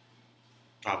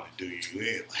probably do you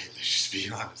in. Like, let's just be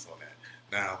honest on that.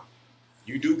 Now,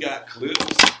 you do got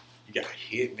clips. You got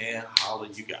Hitman, Holler,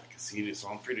 you got Conceited. So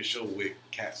I'm pretty sure with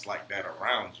cats like that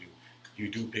around you, you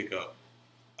do pick up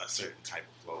a certain type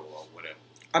of flow or whatever.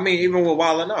 I mean, even with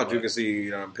Wild 'N Out, you can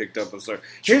see picked up a certain.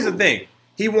 Here's the thing.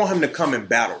 He want him to come and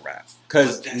battle rap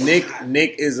because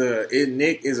Nick is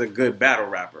a good battle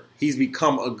rapper. He's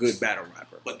become a good battle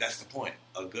rapper. But that's the point.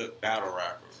 A good battle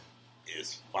rapper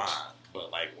is fine, but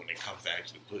like when it comes to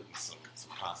actually putting some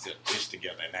concept dish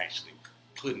together and actually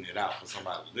putting it out for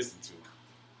somebody to listen to,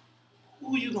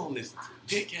 who you gonna listen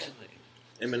to? Nick Cannon,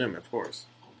 Eminem, of course.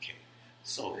 Okay,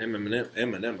 so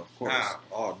Eminem, of course,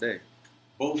 all day.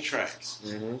 Both tracks,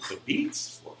 the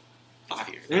beats were fire.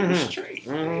 They were straight.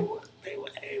 They were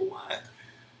A1.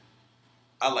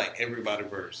 I like everybody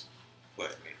verse, but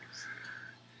niggas.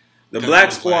 The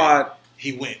Black Squad,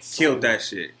 he went killed that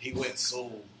shit. He went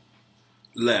so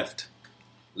left.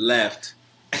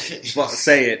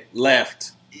 Say it,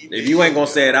 left. If you ain't gonna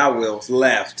say it, I will. It's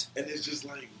left. And it's just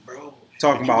like, bro,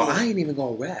 talking about I ain't even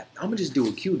gonna rap. I'm gonna just do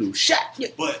what Q do. Shut.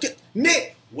 But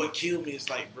Nick, what killed me is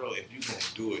like, bro, if you gonna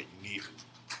do it, you need to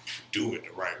do it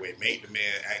the right way. Make the man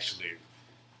actually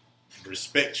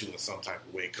respect you in some type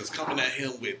of way. Because coming at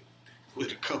him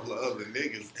with a couple of other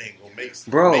niggas ain't gonna make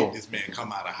this man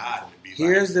come out of hiding and be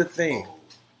here's the thing. Oh,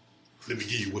 let me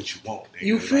give you what you want. Nigga.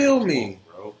 You feel me? On,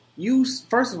 bro. You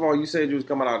first of all, you said you was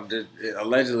coming out.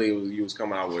 Allegedly, you was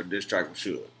coming out with a diss track with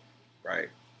Suge, right?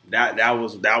 That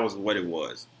was what it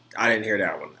was. I didn't hear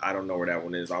that one. I don't know where that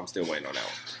one is. I'm still waiting on that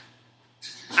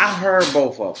one. I heard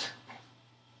both of them.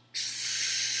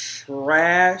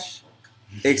 Trash,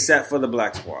 except for the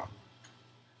Black Squad.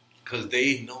 Because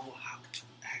they know how to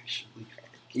actually.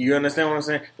 You understand what I'm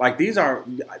saying? Like,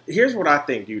 here's what I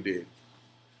think you did.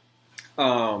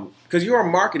 Because you're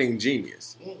a marketing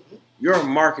genius. You're a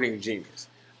marketing genius.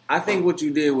 I think what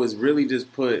you did was really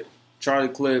just put Charlie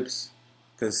Clips,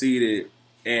 Conceited,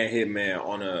 and Hitman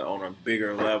on a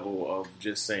bigger level of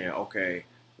just saying, okay,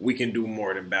 we can do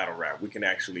more than battle rap. We can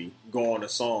actually go on a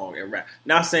song and rap.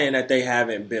 Not saying that they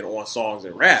haven't been on songs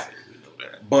and rap,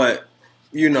 but,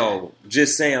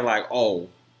 just saying like, oh,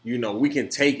 we can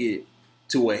take it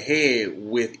to a head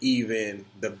with even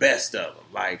the best of them.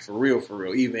 Like, for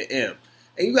real, even M.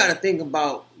 And you got to think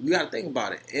about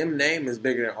it. M name is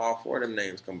bigger than all four of them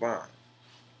names combined.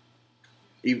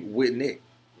 Even with Nick.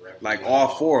 Like, all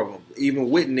four of them. Even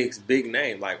with Nick's big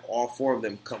name, like, all four of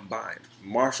them combined.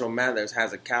 Marshall Mathers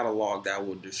has a catalog that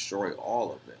will destroy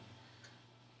all of them.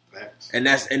 Facts. And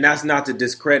that's not to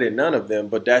discredit none of them,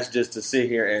 but that's just to sit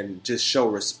here and just show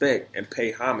respect and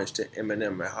pay homage to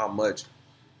Eminem and how much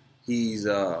he's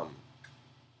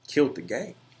killed the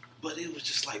game. But it was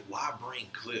just like, why bring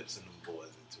Clips and them boys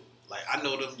into it? Like, I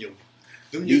know them your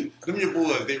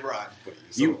boys, they riding for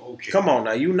you. So okay, come on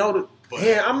now, you know the.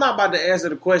 Yeah, I'm not about to answer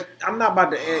the question. I'm not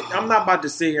about to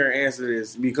sit here and answer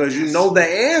this because you know the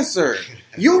answer.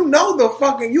 You know the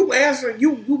fucking you answer.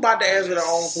 You about to answer the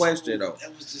own question though.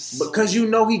 That was just because you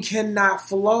know he cannot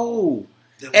flow.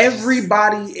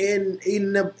 Everybody in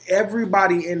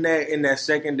that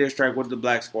second diss track with the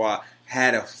Black Squad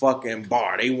had a fucking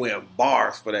bar. They went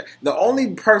bars for that. The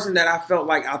only person that I felt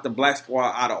like out the Black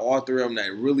Squad, out of all three of them,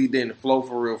 that really didn't flow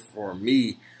for real for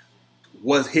me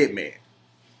was Hitman.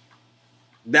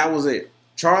 That was it.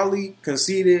 Charlie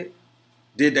conceded,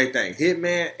 did their thing.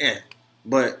 Hitman,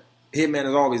 but Hitman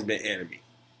has always been enemy.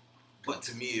 But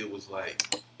to me, it was like,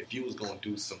 if you was gonna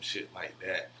do some shit like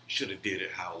that, you should have did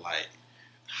it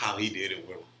how he did it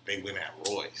when they went at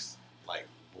Royce. Like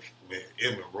when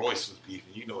M and Royce was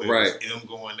beefing, it was M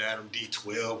going at him,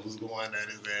 D12 was going at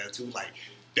his ass too. Like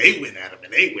they went at him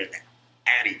and they went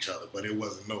at each other, but it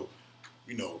wasn't no,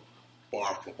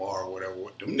 bar for bar or whatever.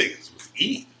 Them niggas was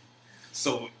eating.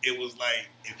 So it was like,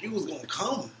 if you was gonna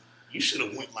come, you should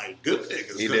have went like good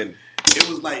niggas. He didn't. It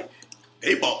was like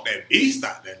they bought that beast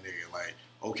out that nigga. Like,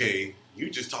 okay, you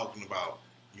just talking about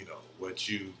what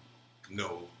you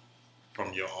know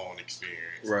from your own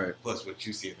experience, right? Plus what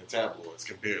you see in the tabloids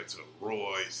compared to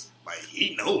Royce. Like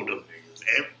he know them niggas.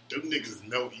 Them niggas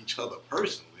know each other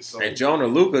personally. So and Jonah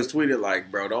Lucas tweeted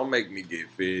like, "Bro, don't make me get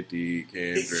 50,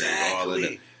 Kendrick, all of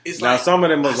that." It's now, like, some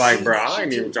of them was like, bro, I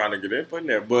ain't even trying to get input in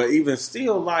there. But even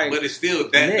still, like... But it's still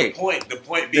that Nick, the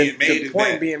point being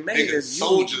made is that is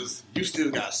soldiers, you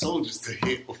still got soldiers to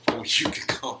hit before you can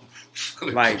come.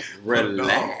 Like,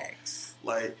 relax.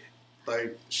 Like,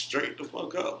 straight the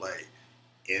fuck up. Like,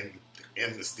 in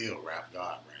the still rap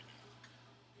god right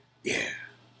now. Yeah.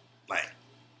 Like,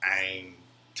 I ain't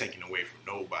taking away from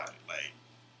nobody. Like,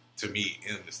 to me,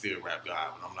 in the still rap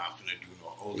god, and I'm not finna do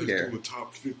let's do a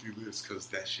top 50 list because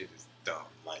that shit is dumb.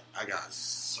 Like, I got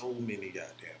so many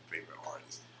goddamn favorite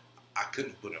artists. I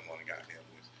couldn't put them on a goddamn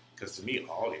list because to me,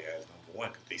 all they has number one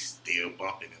because they still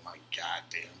bumping in my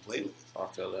goddamn playlist. I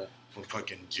feel that. From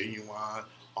fucking Genuine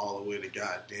all the way to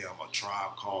goddamn A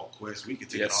Tribe Called Quest. We can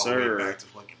take it all sir. the way back to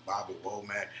fucking Bobby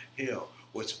Womack. Hell,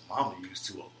 what your mama used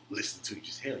to listen to.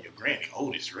 Just hell, your granny,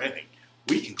 Otis Redding.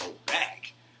 We can go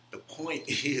back. The point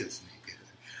is, nigga,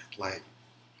 like,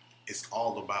 it's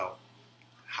all about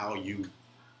how you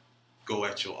go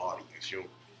at your audience,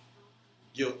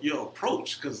 your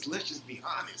approach. Because let's just be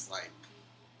honest, like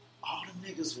all the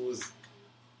niggas was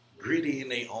gritty in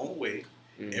their own way.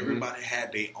 Mm-hmm. Everybody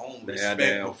had their own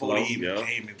respect before they even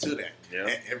came into that. Yep.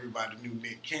 And everybody knew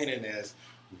Nick Cannon as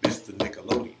Mr.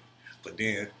 Nickelodeon. But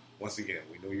then once again,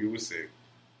 we knew you were sick.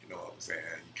 You know what I'm saying?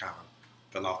 You kind of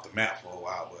fell off the map for a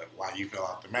while. But while you fell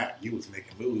off the map, you was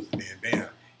making moves, and then bam,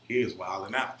 here's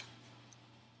wilding out.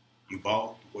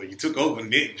 You took over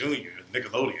Nick Jr.,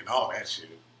 Nickelodeon, all that shit.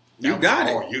 You got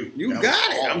it. You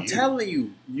got it. I'm telling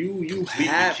you. You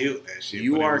have killed that shit.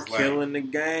 You are killing the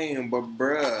game, but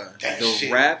bruh, the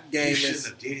rap game you is. You should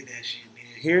have did that shit, man.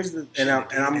 Here's the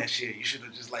I'm that shit. You should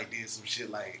have just did some shit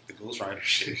like the Ghostwriter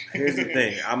shit. Here's the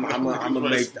thing. I'm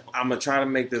gonna try to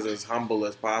make this as humble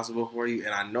as possible for you,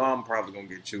 and I know I'm probably gonna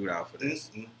get chewed out for this.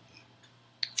 Mm-hmm.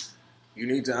 You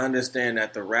need to understand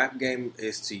that the rap game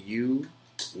is to you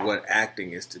what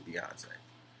acting is to Beyonce.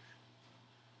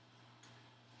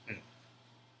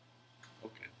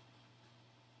 Okay.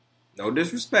 No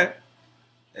disrespect,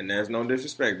 and there's no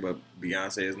disrespect, but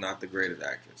Beyonce is not the greatest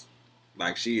actress.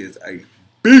 Like, she is a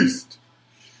beast,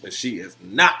 but she is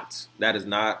not. That is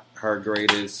not her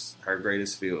greatest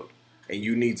field. And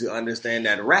you need to understand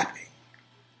that rapping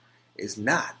is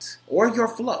not, or your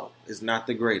flow is not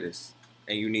the greatest.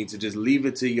 And you need to just leave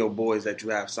it to your boys that you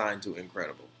have signed to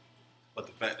Incredible. But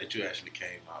the fact that you actually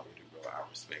came out with it, bro, I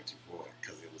respect you for it.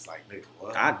 Because it was like, nigga,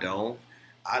 what? I don't.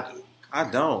 I do. I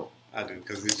don't. I do.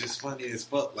 Because it's just funny as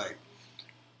fuck. Like,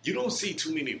 you don't see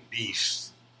too many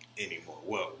beefs anymore.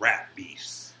 Well, rap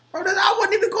beefs. Bro, I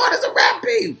wouldn't even call this a rap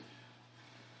beef.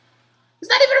 It's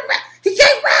not even a rap. He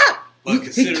can't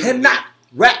rap. He cannot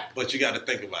rap. But you got to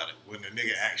think about it. When the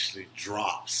nigga actually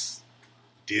drops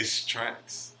diss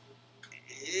tracks,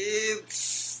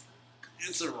 it's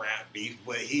a rap beef,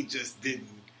 but he just didn't.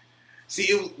 See,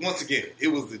 it was, once again, it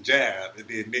was the jab, and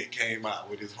then Nick came out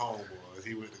with his homeboys.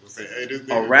 He went to go say, "Hey, this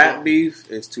nigga." A rap beef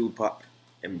is Tupac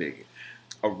and Biggie.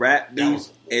 A rap beef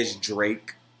is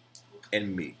Drake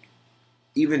and Meek.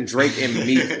 Even Drake and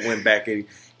Meek went back at.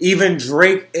 Even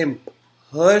Drake and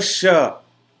Pusha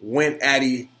went at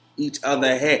each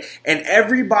other head. And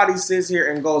everybody sits here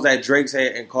and goes at Drake's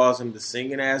head and calls him the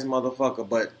singing ass motherfucker.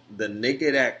 But the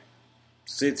nigga that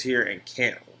sits here and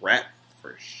can't rap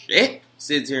for shit,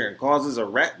 sits here and causes a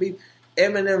rap beef,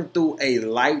 Eminem threw a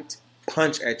light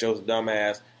punch at your dumb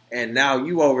ass. And now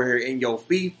you over here in your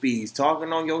fees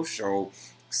talking on your show,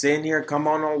 sitting here, come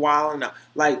on Wild and Out.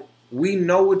 Like, we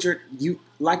know what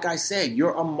like I said,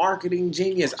 you're a marketing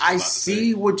genius. I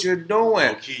see what you're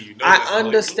doing. I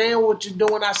understand what you're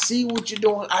doing. I see what you're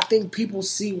doing. I think people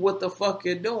see what the fuck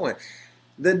you're doing.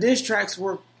 The diss tracks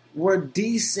were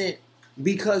decent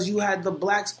because you had the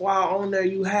Black Squad on there.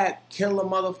 You had killer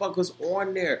motherfuckers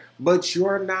on there. But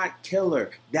you're not killer.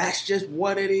 That's just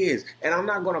what it is. And I'm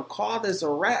not going to call this a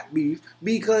rap beef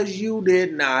because you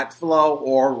did not flow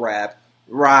or rap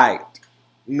right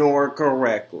nor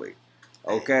correctly.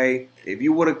 Okay? If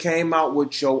you would have came out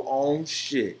with your own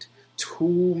shit,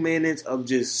 2 minutes of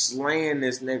just slaying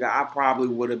this nigga, I probably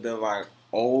would have been like,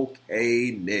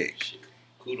 okay, Nick. Shit.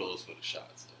 Kudos for the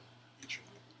shots, though.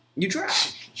 You tried.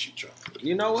 You tried.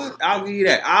 You know what? I'll give you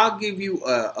that. I'll give you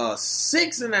a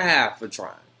 6.5 for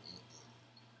trying.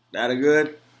 That a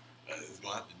good? It's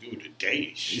going to have to do with the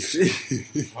day shit.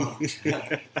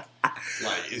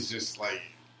 Like, it's just like...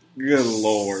 Good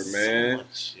Lord, man. So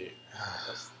much shit.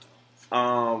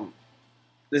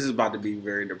 This is about to be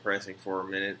very depressing for a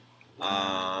minute.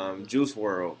 Juice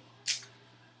WRLD.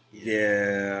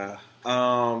 Yeah.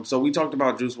 So we talked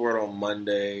about Juice WRLD on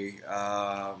Monday,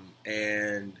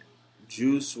 and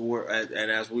Juice WRLD,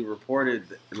 and as we reported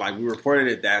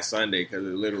it that Sunday because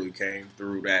it literally came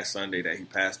through that Sunday that he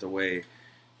passed away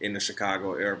in the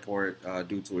Chicago airport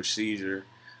due to a seizure.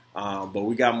 But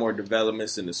we got more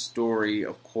developments in the story,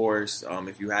 of course.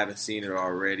 If you haven't seen it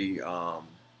already,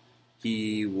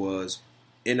 he was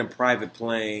in a private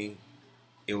plane.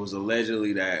 It was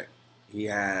allegedly that he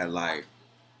had like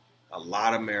a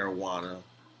lot of marijuana,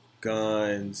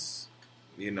 guns,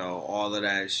 all of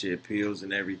that shit, pills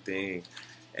and everything.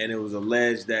 And it was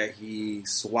alleged that he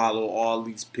swallowed all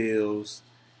these pills,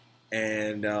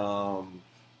 and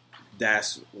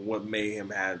that's what made him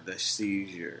have the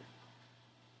seizure.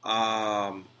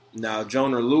 Now,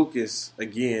 Jonah Lucas,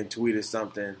 again, tweeted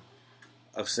something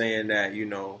of saying that,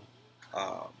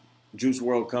 Juice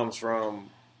WRLD comes from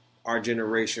our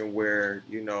generation where,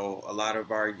 a lot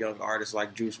of our young artists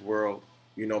like Juice WRLD,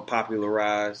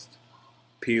 popularized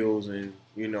pills and,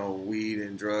 weed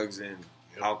and drugs and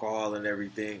alcohol and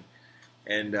everything.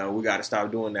 And we got to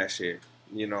stop doing that shit,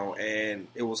 and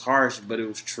it was harsh, but it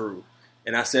was true.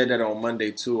 And I said that on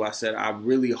Monday, too. I said, I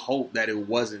really hope that it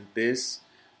wasn't this.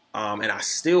 And I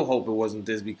still hope it wasn't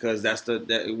this because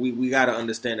we got to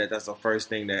understand that that's the first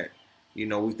thing that,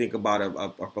 we think about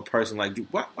a person like you.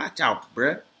 Watch out,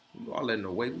 bruh. You all in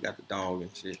the way. We got the dog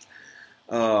and shit.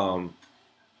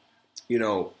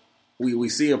 We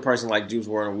see a person like Juice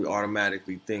WRLD and we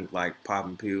automatically think like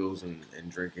popping pills and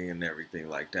drinking and everything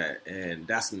like that. And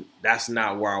that's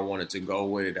not where I wanted to go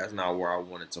with it. That's not where I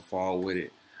wanted to fall with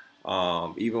it.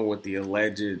 Even with the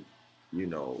alleged,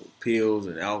 pills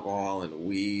and alcohol and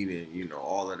weed and,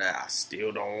 all of that, I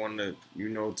still don't want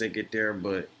to, take it there.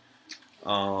 But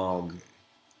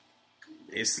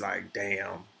it's like,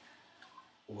 damn.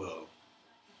 Well,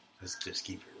 let's just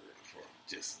keep it real for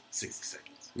just 60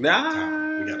 seconds.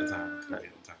 Nah. We got a time.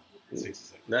 60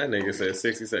 seconds. That nigga said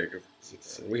 60 seconds. 60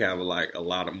 seconds. We have like a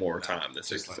lot of more time than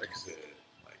 60 like seconds. You said,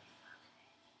 like,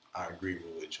 I agree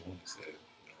with what Jordyn said.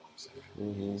 You know what I'm saying?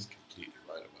 Mm-hmm. He's completely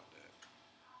right about that.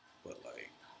 But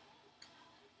like,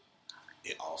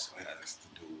 it also has to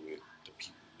do with the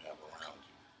people you have around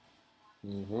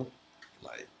you. Mm-hmm.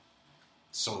 Like,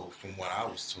 so from what I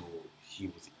was told,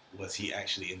 was he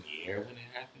actually in the air when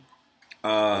it happened?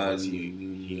 Or was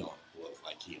he on the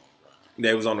ground?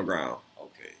 They was on the ground.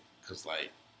 Okay, because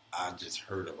like I just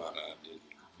heard about it. I didn't,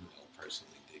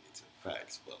 personally dig into the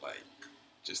facts, but like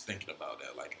just thinking about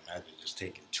that, like imagine just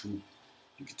taking two.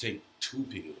 You could take 2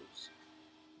 pills.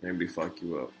 Maybe fuck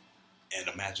you up. And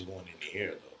imagine going in the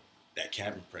air though. That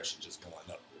cabin pressure just going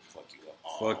up will fuck you up.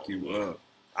 Fuck you up.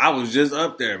 I was just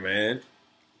up there, man.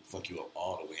 Fuck you up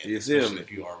all the way. You especially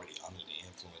if you're already under the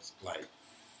influence. Like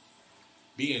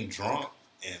being drunk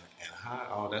and high,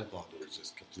 all that's gonna do is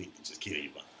just completely just kill you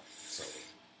behind. So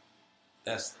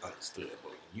that's understood.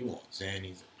 But when you on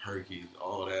Xannies and Perkies,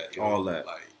 all that,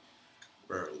 like,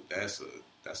 bro, that's a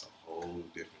whole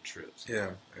different trip. So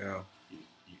yeah.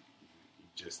 You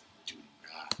just do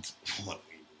not want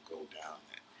to even go down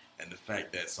that. And the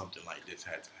fact that something like this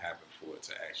had to happen for it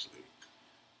to actually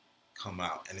come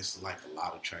out, and it's like a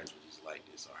lot of tragedies like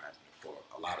this are happening for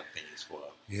a lot of things for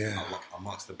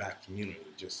amongst the black community,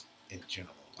 just in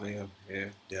general. Like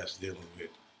deaths dealing with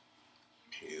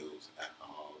pills,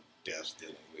 alcohol, deaths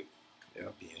dealing with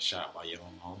being shot by your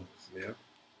own homies.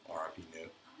 R.I.P.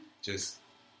 Nip. Just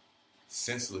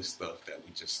senseless stuff that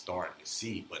we just starting to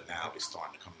see, but now it's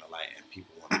starting to come to light, and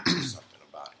people want to do something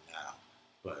about it now.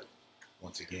 But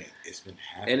once again, it's been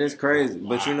happening. And it's crazy.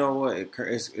 But you know what?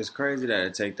 It's crazy that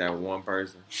it take that one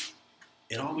person.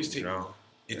 It always takes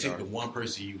the one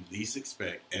person you least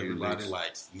expect. Everybody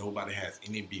likes. Nobody has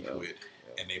any beef with,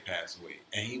 and they pass away.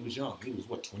 And he was young. He was,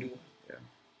 21? Yeah.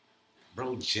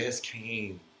 Bro just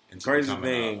came into crazy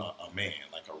becoming a man,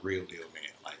 like a real deal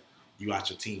man. Like, you out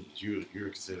your teens. You're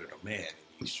considered a man in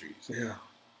these streets. Yeah.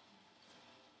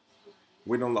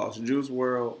 We done lost Juice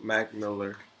WRLD, Mac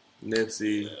Miller,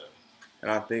 Nipsey. Yeah. And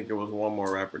I think it was one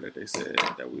more rapper that they said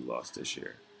that we lost this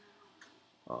year.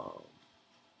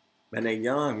 And they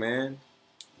young, man.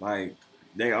 Like,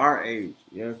 they our age.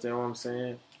 You understand what I'm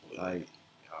saying? Like,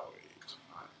 our age.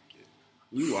 I get it.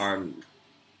 You are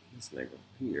this nigga.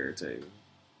 He irritating.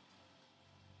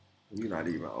 You're not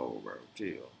even old, bro.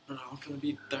 Chill. Bro, I'm gonna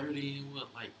be 30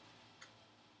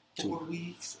 in 4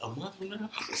 weeks, a month from now?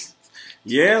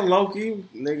 Yeah, Loki,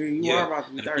 nigga, you are about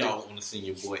to be 30. If y'all want to send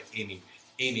your boy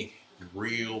any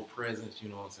real presents, you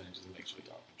know what I'm saying? Just make sure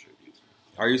y'all contribute.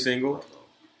 Are you single?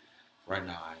 Right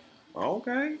now, I am.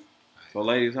 Okay. So,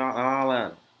 ladies, holla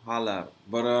at him. Holla at him.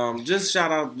 But just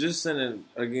shout out, just sending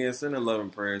love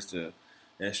and prayers to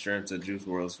and strength to Juice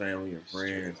WRLD's family and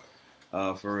friends.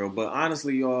 For real. But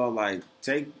honestly, y'all, like,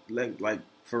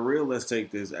 for real, let's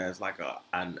take this as like a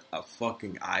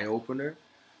fucking eye opener.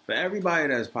 For everybody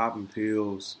that's popping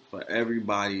pills, for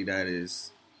everybody that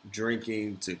is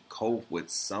drinking to cope with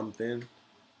something,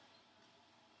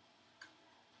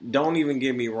 don't even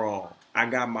get me wrong. I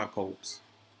got my copes.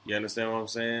 You understand what I'm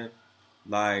saying?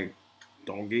 Like,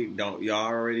 y'all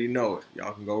already know it.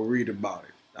 Y'all can go read about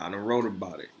it. I done wrote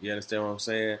about it. You understand what I'm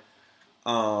saying?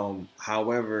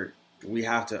 However, we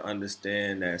have to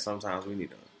understand that sometimes we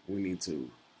need to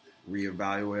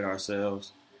reevaluate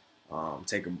ourselves,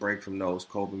 take a break from those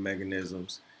coping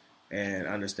mechanisms, and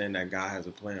understand that God has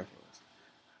a plan for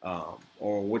us,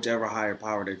 or whichever higher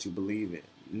power that you believe in.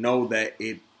 Know that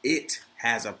it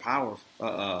has a power,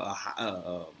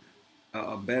 a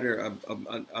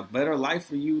better life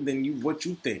for you than what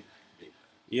you think.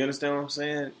 You understand what I'm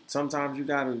saying? Sometimes you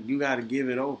gotta give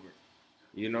it over.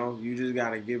 You know, you just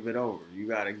gotta give it over. You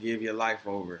gotta give your life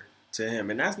over to Him,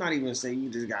 and that's not even saying you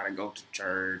just gotta go to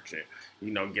church and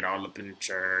get all up in the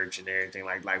church and everything.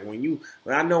 Like when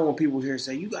I know when people here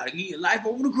say you gotta give your life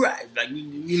over to Christ, like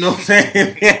you know what I'm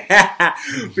saying.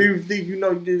 People think you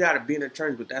just gotta be in the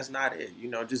church, but that's not it.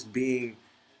 Just being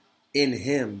in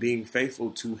Him, being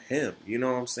faithful to Him. You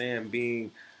know what I'm saying?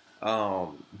 Being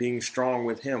strong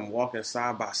with Him, walking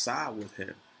side by side with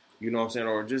Him. You know what I'm saying?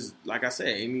 Or just, like I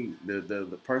said,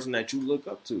 the person that you look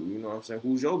up to, you know what I'm saying?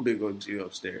 Who's your big OG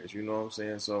upstairs? You know what I'm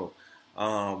saying? So,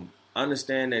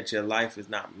 understand that your life is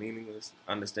not meaningless.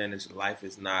 Understand that your life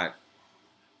is not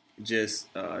just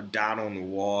a dot on the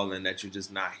wall and that you're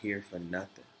just not here for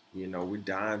nothing. We're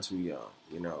dying too young.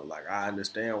 Like, I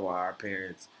understand why our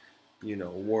parents,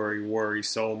 worry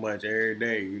so much every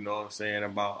day, you know what I'm saying,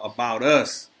 about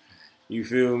us. You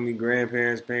feel me?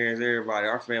 Grandparents, parents, everybody.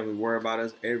 Our family worry about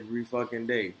us every fucking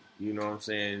day. You know what I'm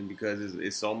saying? Because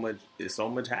it's so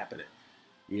much happening.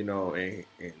 And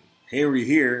Henry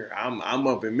here, I'm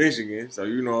up in Michigan, so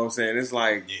you know what I'm saying. It's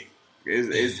like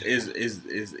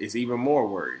it's even more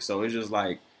worry. So it's just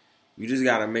like you just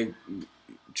gotta make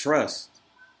trust,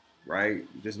 right?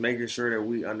 Just making sure that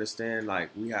we understand, like,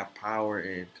 we have power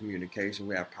in communication,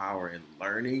 we have power in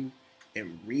learning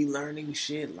and relearning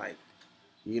shit, like.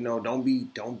 Don't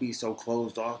be so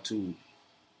closed off to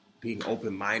being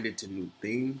open-minded to new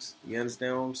things. You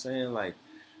understand what I'm saying? Like,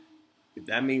 if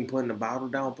that means putting the bottle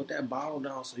down, put that bottle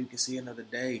down so you can see another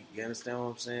day. You understand what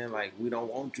I'm saying? Like, we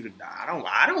don't want you to die. I don't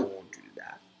want you to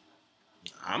die.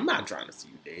 I'm not trying to see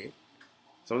you dead.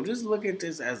 So just look at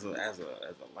this as a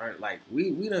learn. Like,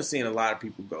 we done seen a lot of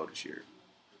people go this year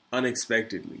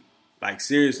unexpectedly. Like,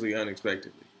 seriously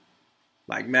unexpectedly.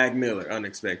 Like Mac Miller,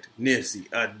 unexpected. Nipsey,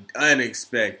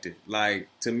 unexpected. Like,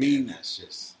 to me, that's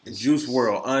just Juice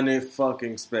WRLD,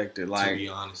 unfucking expected. Like, to be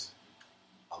honest,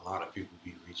 a lot of people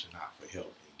be reaching out for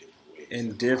help in different ways.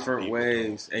 In different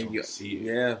ways, and you see it.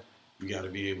 Yeah, you got to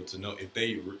be able to know if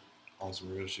they on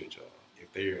some real shit, y'all.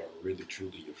 If they are really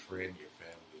truly your friend, your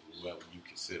family, whoever you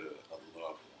consider a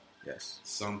loved one. Yes.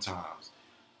 Sometimes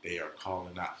they are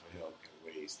calling out for help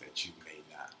in ways that you may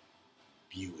not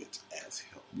view it as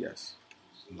help. Yes.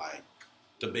 Like,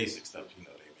 the basic stuff, you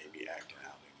know, they may be acting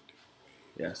out in a different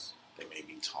way. Yes. They may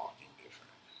be talking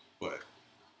different. But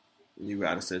you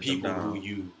gotta sit them people down. who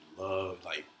you love,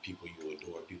 like people you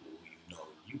adore, people who you know,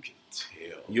 you can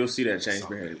tell. You'll see that change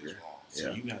something behavior. is wrong.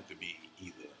 So you have to be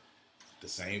either the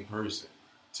same person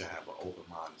to have an open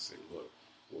mind and say, look,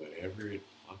 whatever it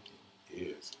fucking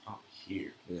is, I'm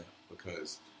here. Yeah.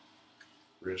 Because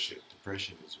real shit,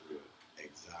 depression is real.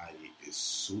 Anxiety is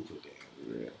super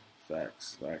damn real.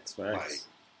 Facts. Like,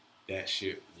 that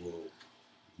shit will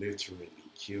literally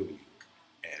kill you.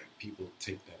 And people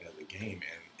take that as a game.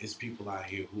 And it's people out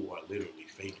here who are literally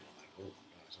faking it. Like, oh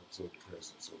my gosh, I'm so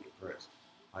depressed.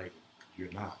 Like,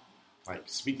 you're not. Like,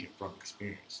 speaking from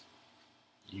experience,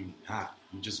 you're not.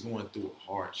 You're just going through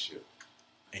a hardship.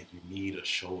 And you need a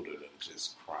shoulder to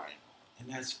just cry on. And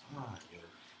that's fine, yo.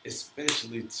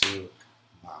 Especially to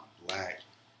my black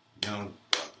young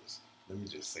brothers. Let me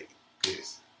just say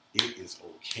this. It is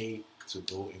okay to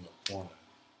go in a corner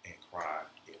and cry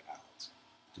it out.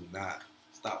 Do not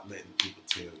stop letting people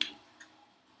tell you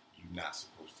you're not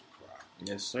supposed to cry.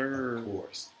 Yes, sir. Of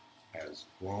course, as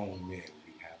grown men,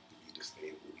 we have to be the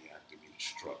stable. We have to be the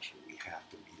structure. We have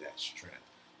to be that strength.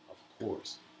 Of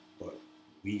course. But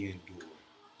we endure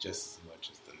just as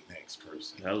much as the next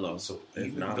person. Hello. So if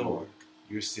even not though more.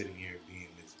 you're sitting here being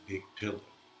this big pillar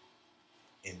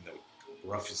in the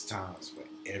roughest times for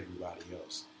everybody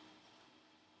else,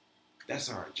 that's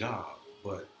our job.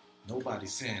 But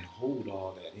nobody's saying hold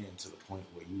all that in to the point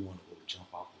where you want to go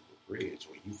jump off of a bridge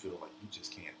or you feel like you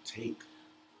just can't take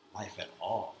life at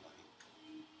all.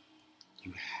 Like,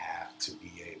 you have to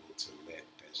be able to let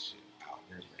that shit out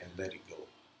and let it go.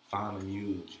 Find a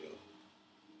muse, yo.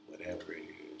 Whatever it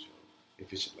is, yo.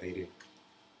 If it's your lady,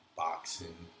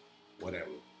 boxing,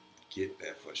 whatever, get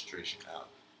that frustration out.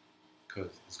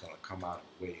 Because it's going to come out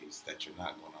in ways that you're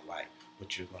not going to like,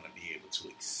 but you're going to be able to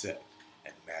accept.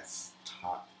 And that's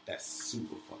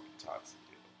super fucking toxic,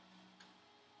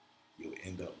 yo. You'll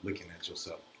end up looking at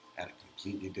yourself at a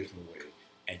completely different way,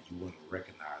 and you wouldn't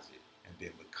recognize it. And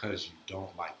then because you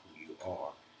don't like who you are,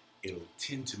 it'll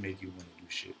tend to make you want to do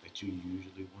shit that you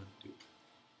usually want to do.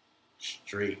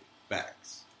 Straight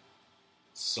facts.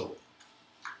 So,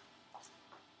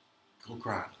 go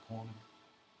cry in the corner.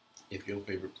 If your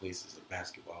favorite place is a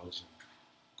basketball gym,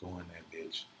 go in that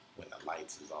bitch when the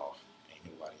lights is off. Ain't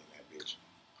nobody in that bitch.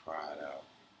 Cry it out.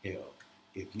 Hell,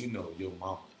 if you know your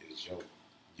mama is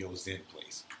your zen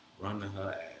place, run to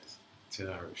her ass.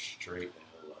 Tell her straight the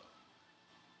hell up.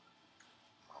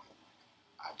 Mama,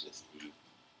 I just need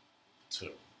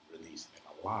to release. And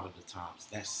a lot of the times,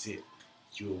 that's it.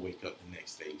 You'll wake up the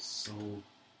next day so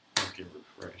fucking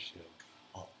refreshed,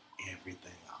 yo, on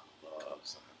everything I love,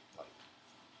 son. Like,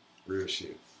 real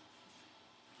shit.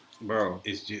 Bro.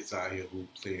 It's just out here who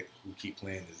keep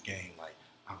playing this game like,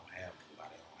 I don't have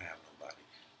nobody.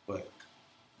 But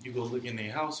you go look in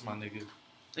their house, my nigga,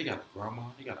 they got a grandma,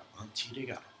 they got an auntie, they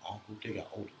got an uncle, they got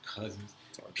older cousins.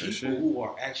 People who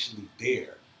are actually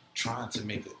there trying to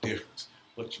make a difference.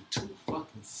 But you too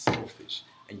fucking selfish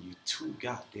and you too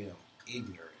goddamn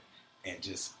ignorant and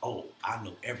just, I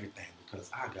know everything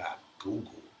because I got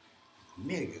Google.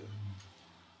 Nigga,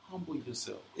 humble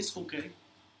yourself. It's okay.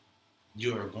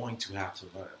 You're going to have to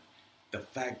learn. The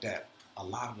fact that a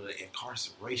lot of the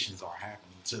incarcerations are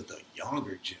happening to the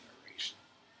younger generation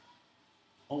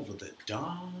over the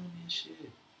dumb and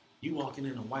shit. You walking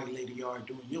in a white lady yard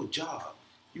doing your job,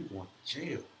 you going to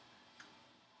jail.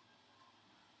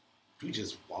 You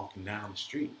just walking down the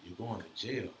street, you're going to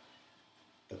jail.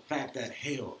 The fact that,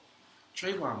 hell,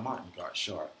 Trayvon Martin got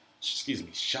shot. He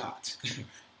got shot.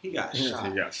 He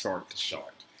got sharked.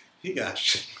 He got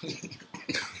shot.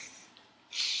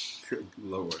 Good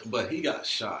Lord. But he got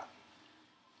shot.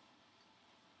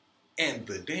 And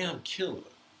the damn killer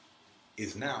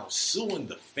is now suing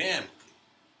the family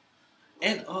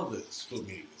and others for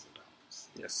millions of dollars.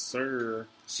 Yes, sir.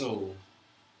 So,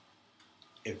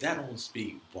 if that don't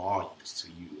speak volumes to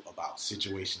you about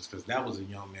situations, because that was a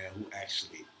young man who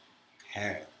actually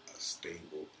had a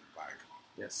stable environment.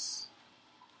 Yes.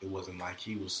 It wasn't like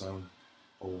he was some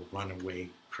old runaway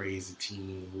crazy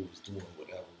teen who was doing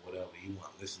whatever. He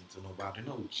wasn't listening to nobody.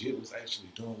 No, Jit was actually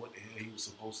doing what the hell he was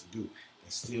supposed to do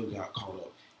and still got caught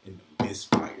up in the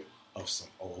misfire of some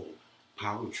old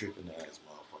power tripping ass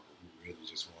motherfucker who really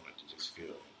just wanted to just feel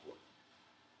important.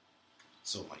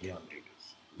 So my young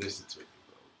niggas, listen to me,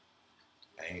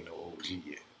 bro. I ain't no OG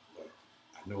yet, but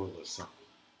I know a little something.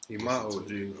 He my OG. What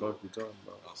you talking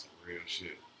about? On some real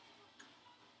shit.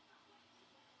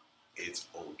 It's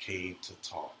okay to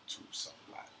talk to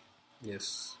somebody.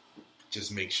 Yes.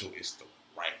 Just make sure it's the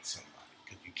right somebody.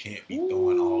 Because you can't be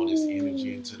throwing all this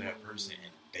energy into that person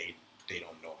and they they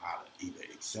don't know how to either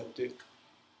accept it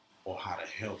or how to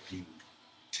help you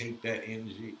take that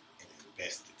energy and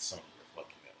invest it somewhere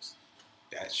fucking else.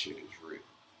 That shit is real.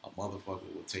 A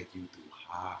motherfucker will take you through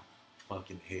high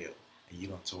fucking hell, and you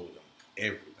done told them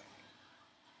everything.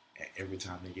 And every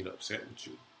time they get upset with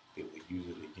you, they will use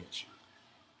it against you.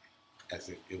 As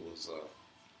if it was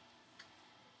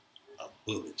a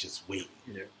bullet just waiting.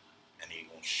 Yeah. And they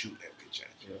gonna shoot that bitch at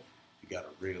you. Yeah. You gotta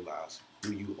realize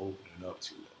who you opening up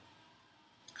to, though.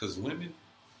 Because women,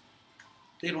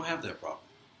 they don't have that problem.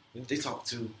 They talk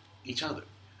to each other.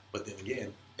 But then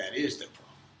again, that is their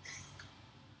problem.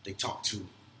 They talk to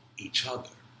each other.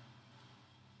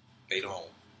 They don't,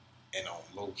 and on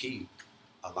low key,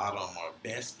 a lot of them are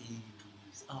besties.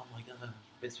 Oh my God,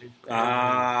 best friend.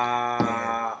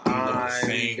 The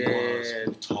same ones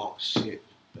who talk shit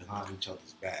behind each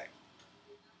other's back.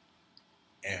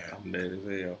 And I'm dead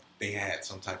as hell. they had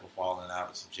some type of falling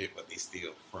out or some shit, but they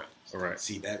still friends. Right.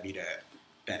 See, that be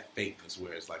that fakeness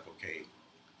where it's like, okay,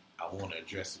 I want to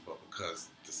address it, but because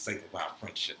the sake of our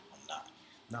friendship, I'm not.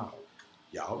 No,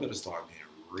 y'all better start being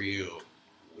real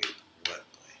with what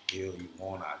the hell you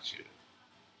want out here.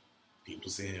 People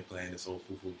sitting here playing this old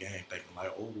foo-foo game, thinking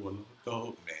like, oh, well, go,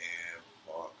 man,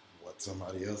 fuck what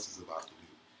somebody else is about to do.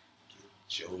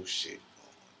 Get your shit going.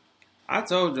 I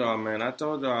told y'all, man. I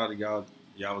told y'all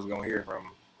y'all was gonna hear from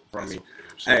That's me. some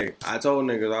real shit. Hey, I told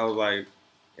niggas, I was like,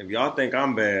 if y'all think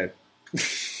I'm bad,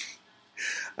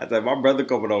 I said my brother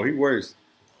coming on, he worse.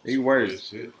 He Some worse. real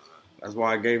shit, man. That's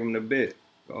why I gave him the bit.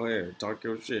 Go ahead, talk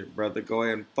your shit, brother. Go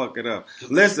ahead and fuck it up.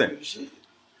 Listen, Real shit.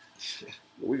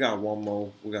 we got one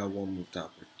more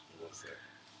topic. What's that?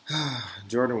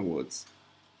 Jordyn Woods.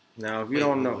 Now, if you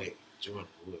don't know, Jordyn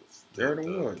Woods.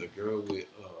 Jordyn Woods. The girl with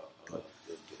the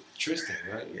Tristan,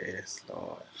 right? Yes,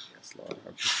 Lord.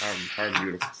 Her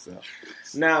beautiful self.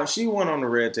 Now, she went on the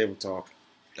Red Table Talk,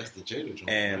 That's the Jada joint.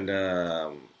 and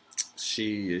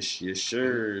she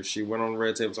went on the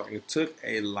Red Table Talk and took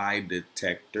a lie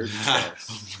detector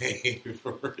test. Man,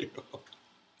 for real.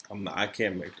 I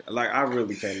can't make that. Like, I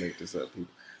really can't make this up,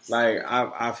 people. Like,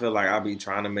 I feel like I be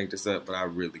trying to make this up, but I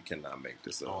really cannot make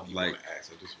this I up. don't even Like, want to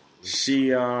ask. I just want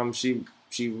to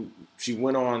listen. she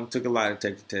went on, took a lie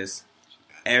detector test.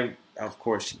 And of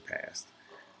course, she passed.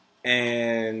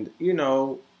 And you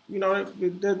know,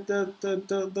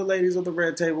 the ladies of the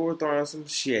Red Table were throwing some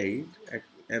shade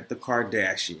at the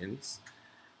Kardashians.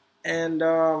 And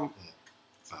Sounds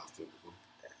typical.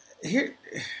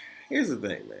 here's the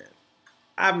thing, man.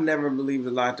 I've never believed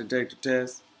a lie detector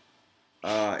test.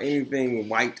 Anything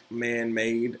white man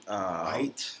made,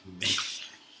 Right?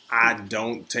 I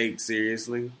don't take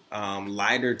seriously.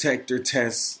 Lie detector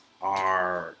tests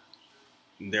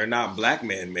they're not black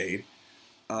man made.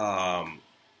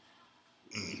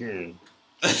 Okay.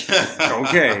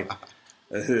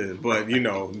 But you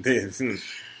know,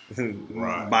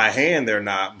 Right. by hand they're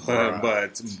not,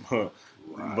 but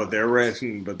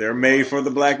they're made for the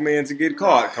black man to get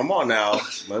caught. Come on now,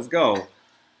 let's go.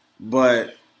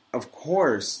 But of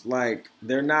course, like,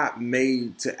 they're not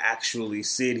made to actually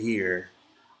sit here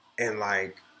and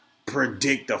like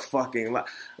predict a fucking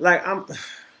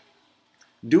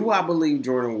do I believe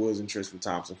Jordyn Woods and Tristan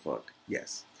Thompson fucked?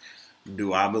 Yes.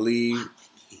 Do I believe?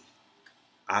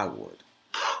 I would.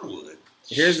 I would.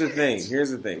 Here's the Shit.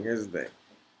 thing.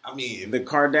 I mean, The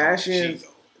Kardashians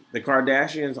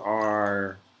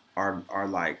are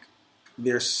like,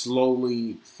 they're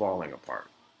slowly falling apart,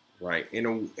 right?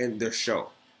 In their show,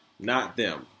 not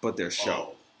them, but their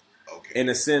show. Oh, okay. In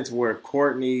a sense where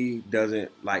Courtney has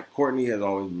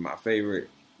always been my favorite.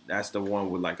 That's the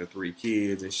one with like the 3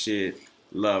 kids and shit.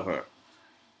 Love her.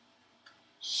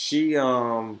 She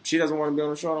doesn't want to be on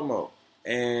the show no more.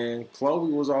 And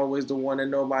Chloe was always the one that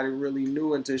nobody really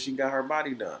knew until she got her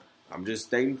body done. I'm just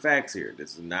stating facts here.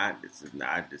 This is no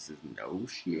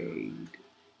shade.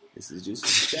 This is just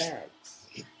facts.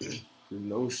 There's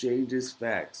no shade, just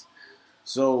facts.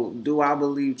 So, do I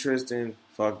believe Tristan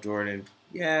fucked Jordyn?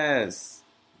 Yes.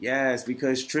 Yes,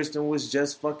 because Tristan was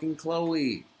just fucking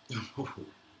Chloe.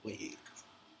 Wait.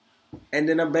 And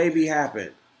then a baby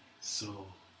happened. So,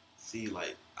 see,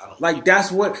 like, I don't Like,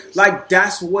 that's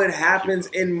what happens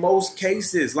in most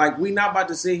cases. Like, we not about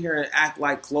to sit here and act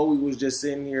like Chloe was just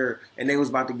sitting here and they was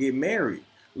about to get married.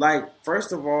 Like,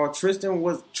 first of all, Tristan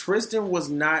was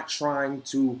not trying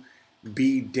to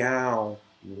be down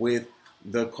with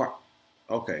the car.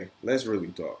 Okay, let's really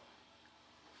talk.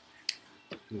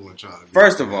 You want to try to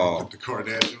First of all, the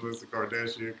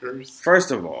Kardashian curse.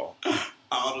 First of all,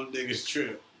 All them niggas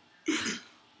trip.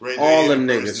 Right all there, them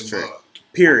first niggas and trip. block.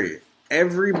 Period.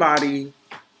 Everybody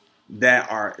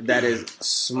that is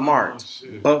smart,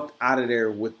 bucked out of there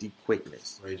with the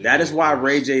quickness. That is why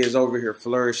Ray J is over here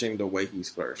flourishing the way he's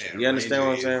flourishing. Man, you understand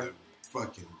what I'm saying?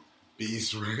 Fucking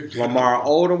beast, right? Lamar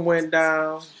Odom went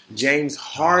down. James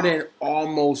Harden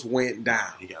almost went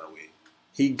down.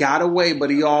 He got away, but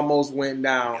he almost went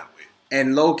down.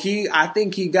 And low key, I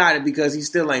think he got it because he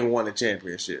still ain't won a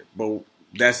championship. But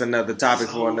that's another topic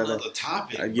for another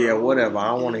topic. Yeah, whatever. I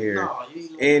don't want to hear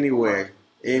it. Anyway.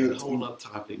 Whole other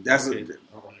topic. That's okay.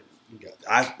 All right. You got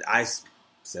that. I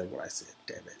said what I said.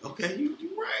 Damn it. Okay, you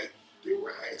right. You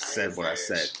right. Said what I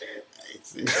said.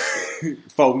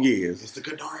 4 years. It's the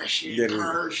Kardashian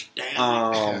curse.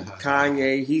 Damn.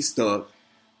 Kanye, he stuck.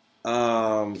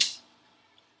 That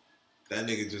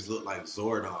nigga just looked like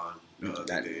Zordon.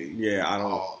 I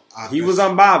don't. He was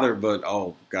unbothered, but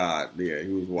oh god, yeah,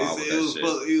 he was wild with that shit.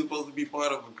 He was supposed to be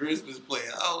part of a Christmas play.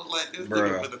 I was like, this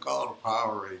nigga finna call the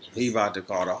Power Rangers. He about to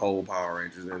call the whole Power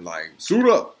Rangers and like suit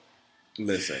up.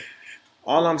 Listen,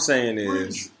 all I'm saying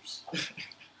is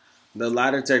the lie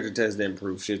detector test didn't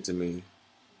prove shit to me.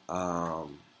 I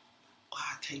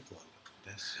take one.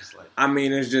 That's just like. I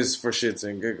mean, it's just for shits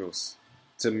and giggles.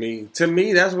 To me,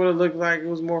 that's what it looked like. It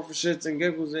was more for shits and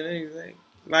giggles than anything.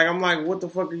 Like, I'm like, what the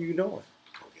fuck are you doing?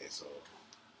 Okay, so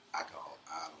I don't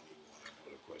even want to know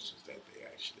the questions that they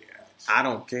actually asked. I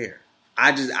don't care.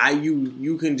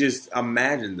 You can just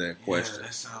imagine the question. Yeah,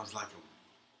 that sounds like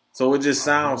so it just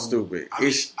sounds stupid.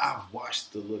 I've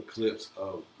watched the little clips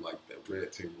of like that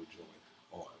Red Table Joint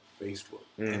on Facebook,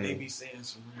 and they be saying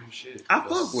some real shit. I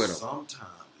fuck with them.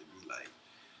 Sometimes it be like,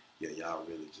 yeah, y'all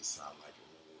really just sound like a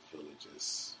woman feel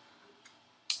just.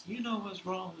 You know what's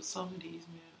wrong with some of these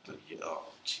men? Oh,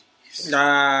 jeez.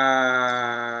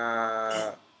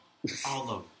 All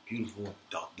the beautiful,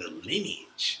 the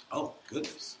lineage. Oh,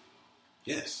 goodness.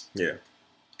 Yes. Yeah.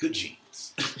 Good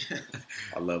genes.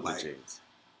 I love the genes.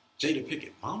 Jada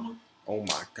Pinkett mama? Oh,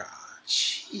 my God.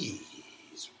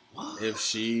 Jeez. What? If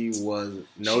she was...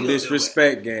 No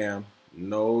disrespect, Gam.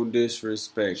 No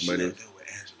disrespect. She lived there with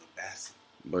Angela Bassett.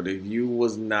 But if you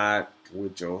was not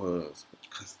with your husband...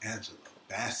 Because Angela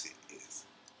Bassett is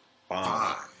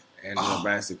fine. Angela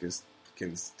Bassett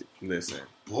can listen.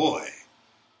 Boy.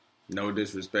 No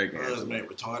disrespect. Her husband ain't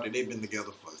retarded. They've been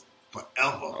together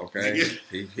forever. Okay.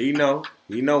 he know.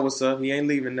 He know what's up. He ain't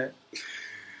leaving that.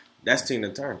 That's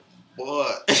Tina Turner. Boy.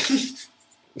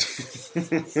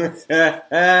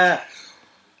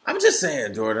 I'm just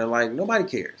saying, Jordyn, like, nobody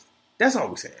cares. That's all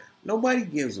we're saying. Nobody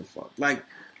gives a fuck. Like,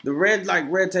 the Red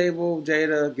Table,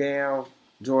 Jada, Gam,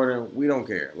 Jordyn, we don't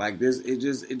care. Like this, it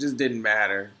just didn't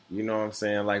matter. You know what I'm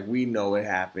saying? Like we know it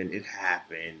happened. It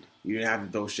happened. You didn't have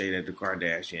to throw shade at the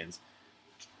Kardashians.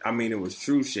 I mean, it was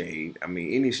true shade. I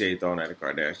mean, any shade thrown at the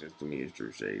Kardashians to me is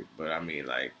true shade. But I mean,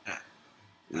 I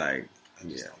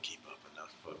just don't keep up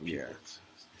enough for people. Yeah.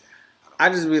 I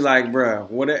just be like, bruh,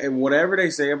 whatever they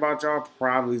say about y'all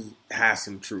probably has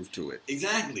some truth to it.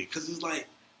 Exactly, because it's like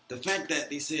the fact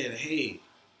that they said, hey.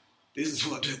 This is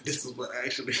what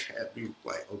actually had me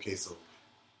like, okay, so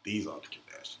these are the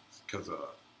Kardashians. Because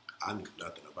I knew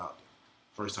nothing about them.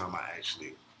 First time I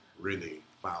actually really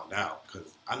found out,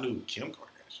 because I knew Kim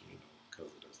Kardashian, because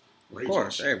of this. Of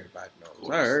course, everybody knows.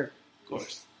 Of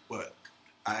course. But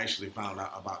I actually found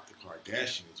out about the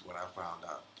Kardashians when I found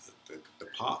out the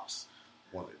pops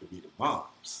wanted to be the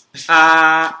moms.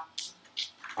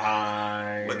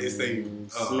 But they say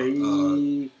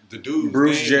the dude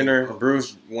Bruce Jenner.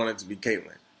 Bruce wanted to be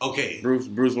Caitlyn. Okay,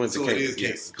 Bruce went to Caitlyn. It is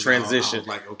yes, transition.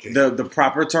 Like, okay. The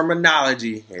proper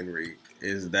terminology, Henry,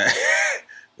 is that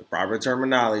the proper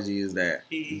terminology is that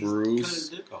Bruce. Cut his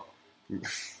dick off.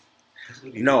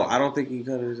 No, I don't think he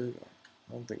cut his dick off.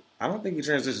 I don't think he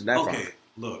transitioned that far. Okay,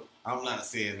 look. I'm not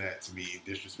saying that to be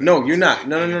disrespectful. No, you're not.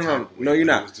 No, you're not. It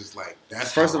was just like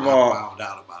that's first how of all, I found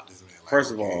out about this man. Like,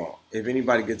 first of all, if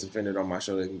anybody gets offended on my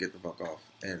show, they can get the fuck off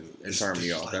and turn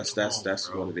me off. Like, that's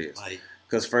what it is.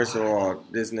 Because first of all,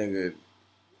 this nigga,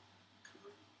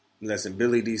 listen,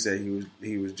 Billy D said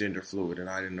he was gender fluid, and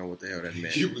I didn't know what the hell that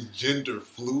meant. He was gender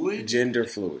fluid. Gender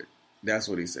fluid. That's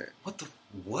what he said.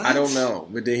 What? I don't know,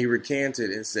 but then he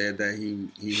recanted and said that he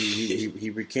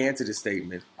recanted his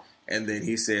statement. And then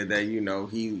he said that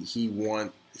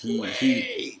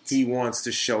he wants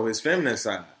to show his feminine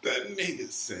side. That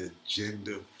nigga said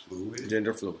gender fluid.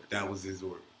 Gender fluid. That was his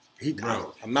word.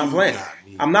 I'm not playing.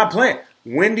 I'm not playing.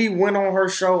 Wendy went on her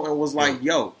show and was like,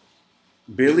 "Yo,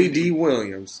 Billy D.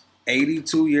 Williams,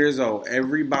 82 years old.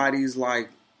 Everybody loved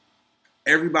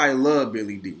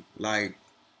Billy D. Like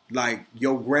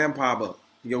your grandpops,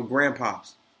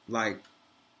 like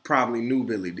probably knew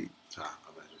Billy D."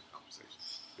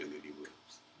 Billy D.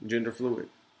 Williams. Gender fluid.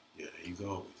 Yeah, he's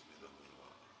always been a little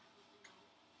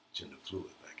gender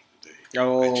fluid back in the day.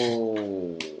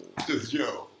 Oh. Just,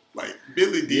 like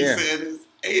Billy D said this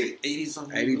 80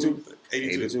 something.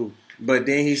 82. But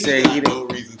then he said he didn't. No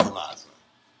reason to lie, son.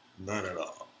 None at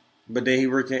all. But then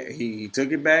he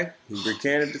took it back. He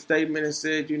recanted the statement and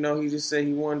said, he just said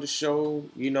he wanted to show,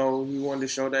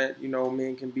 that,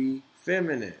 men can be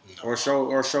feminine or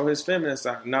show his feminine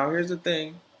side. Now here's the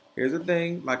thing.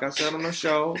 Like I said on the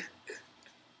show,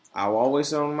 I will always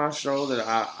say on my show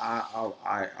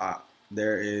that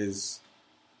there is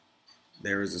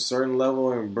a certain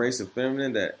level of embrace of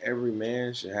feminine that every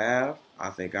man should have. I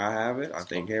think I have it. I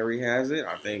think Harry has it.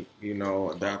 I think you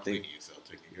know what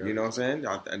I'm saying?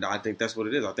 I think that's what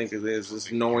it is. I think it is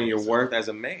just knowing your worth as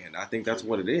a man. I think that's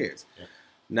what it is. Yeah.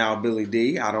 Now, Billy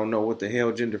D, I don't know what the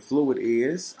hell gender fluid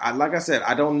is. Like I said,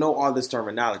 I don't know all this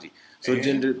terminology. So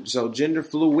gender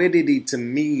fluidity to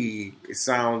me, it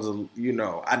sounds, I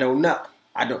don't know.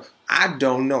 I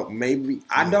don't know. Maybe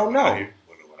I don't know.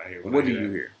 What do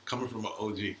you hear? Coming from an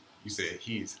OG, you said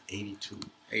he's 82.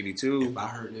 82. If I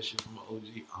heard that shit from an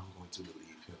OG, I'm going to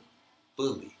believe him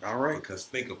fully. All right. Because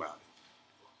think about it.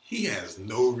 He has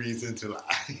no reason to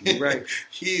lie. Right.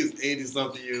 He is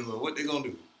 80-something years old. What they going to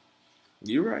do?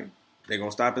 You're right. They going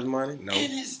to stop his money? No.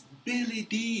 And it's Billy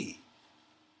D.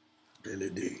 Billy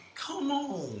D. Come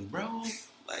on, bro.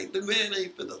 Like, the man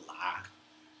ain't finna lie.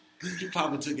 He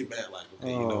probably took it back like,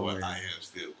 okay, you know what? Man. I am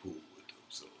still cool with him,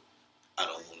 so I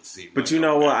don't want to see. But you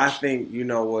know what? I think, you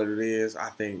know what it is? I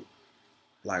think,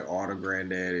 like, all the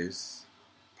granddaddies,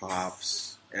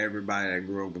 pops, everybody that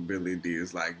grew up with Billy D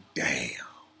is like, damn.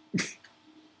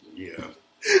 Yeah.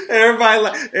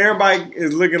 Everybody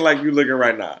is looking like you looking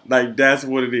right now. Like, that's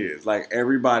what it is. Like,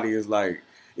 everybody is like,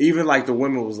 even like the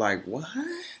women was like, what?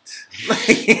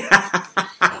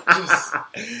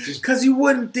 Because you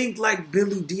wouldn't think like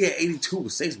Billy D at 82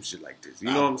 would say some shit like this.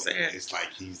 You know what I'm saying? It's like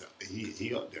he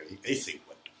up there. They say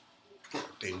what the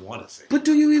fuck they want to say. But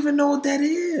do you even know what that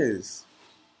is?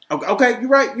 Okay, you're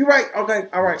right. Okay,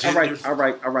 all right.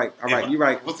 You're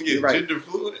right. Once again, gender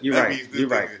fluid. You're right.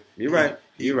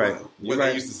 What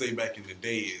they used to say back in the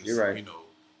day is, you know,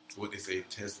 what they say,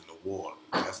 testing the water.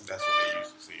 That's what they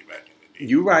used to say back in the day.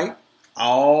 You're right.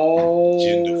 Oh,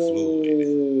 gender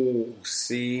fluid.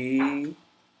 See,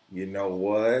 you know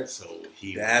what? So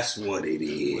that's what it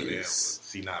is. Whatever.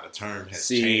 See, now the term has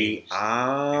changed.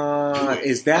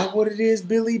 Is that what it is,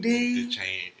 Billy D? The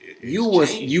change.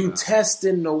 You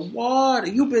testing the water.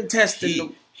 You've been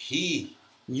testing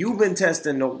You've been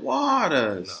testing the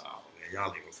waters. No, man,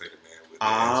 y'all ain't gonna say the man with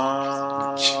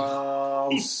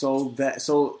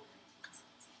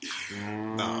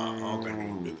No, I don't think it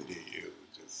really did. It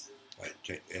was just like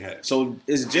it had. So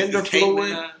is gender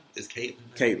fluid? Is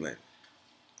Caitlyn?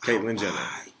 Caitlyn Jenner.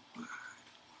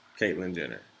 Caitlyn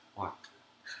Jenner. Why?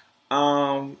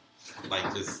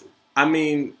 Like just. I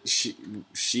mean,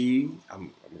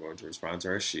 I'm going to respond to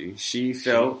her. She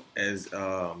felt as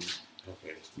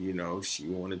you know, she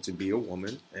wanted to be a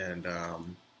woman, and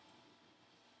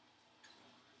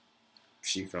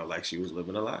she felt like she was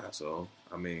living a lie. So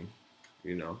I mean,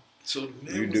 you know. So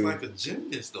the man was like a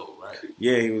gymnast, though, right?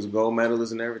 Yeah, he was a gold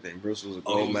medalist and everything. Bruce was a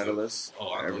gold medalist.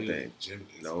 Everything.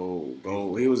 No,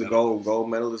 gold. He was a gold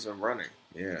medalist in running.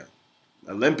 Yeah,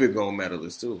 Olympic gold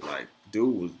medalist too. Like,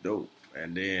 dude was dope.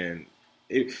 And then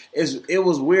it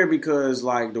was weird because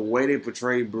like the way they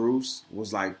portrayed Bruce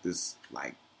was like this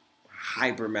like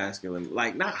hyper masculine,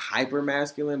 like not hyper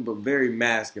masculine, but very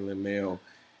masculine male,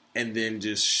 and then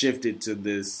just shifted to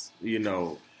this, you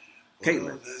know,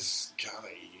 Caitlyn. This kind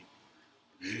of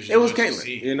it was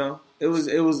Caitlyn, you know. It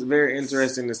was very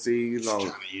interesting to see, you know.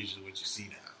 It's kind of usually what you see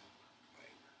now.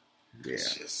 Like, yeah.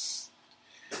 It's just,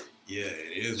 it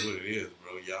is what it is,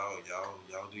 bro. Y'all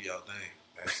do y'all thing.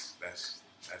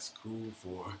 That's cool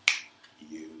for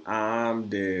you. I'm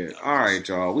dead. All right,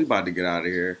 y'all. We about to get out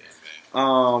of here.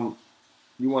 Yeah,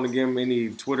 you want to give them any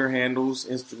Twitter handles,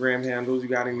 Instagram handles? You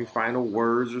got any final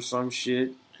words or some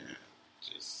shit? Yeah,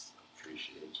 just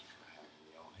appreciate you for having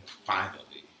me on here.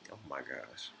 Finally. Oh my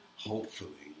gosh. Hopefully,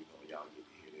 you know, y'all get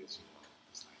to hear this. You know,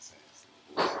 it's like saying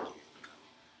again, you know.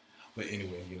 But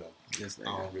anyway, you know,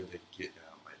 I don't really get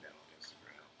down like that on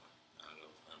Instagram. I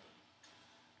don't know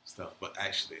stuff. But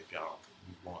actually, if y'all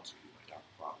want to, you know, y'all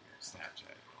can follow me on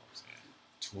Snapchat. You know what I'm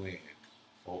saying?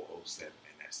 Twin407,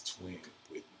 and that's twin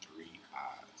with 3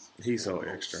 eyes. He's so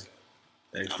extra.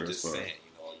 I'm just saying,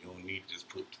 you know, you don't need to just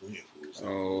put twin fools.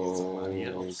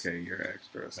 Oh, okay, you're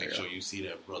extra. Make sure you see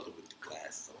that brother with the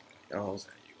glasses on. You know what I'm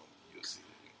saying? You'll see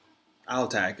it. I'll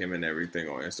tag him and everything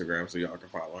on Instagram so y'all can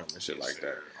follow him and shit like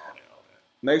that. All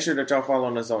that. Make sure that y'all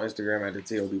following us on Instagram at the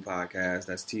T.O.B. podcast.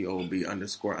 That's T.O.B.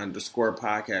 __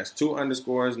 podcast. 2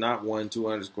 underscores, not 1.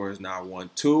 2 underscores, not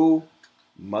 1. 2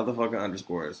 motherfucking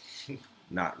underscores,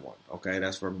 not 1. Okay,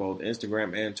 that's for both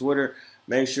Instagram and Twitter.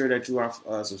 Make sure that you are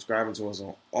subscribing to us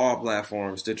on all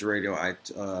platforms: Stitcher Radio,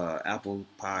 Apple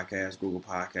Podcasts, Google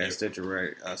Podcasts, Stitcher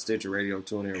Radio,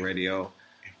 TuneIn Radio,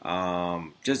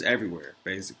 just everywhere,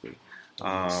 basically. They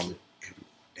all free.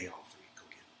 Go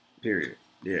get it. Period.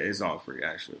 Yeah, it's all free,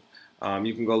 actually.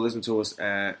 You can go listen to us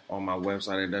on my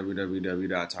website at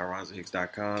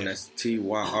www.tyronzahicks.com. That's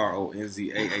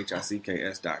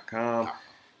TYRONZAHICKS.com.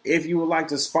 If you would like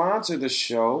to sponsor the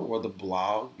show or the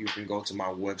blog, you can go to my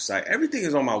website. Everything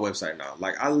is on my website now.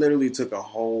 Like, I literally took a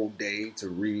whole day to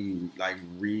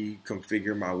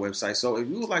reconfigure my website. So if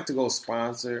you would like to go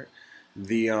sponsor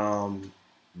the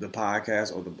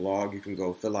podcast or the blog, you can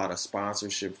go fill out a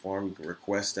sponsorship form. You can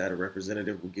request that. A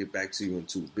representative will get back to you in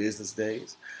 2 business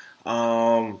days.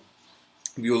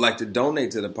 If you would like to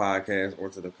donate to the podcast or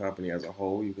to the company as a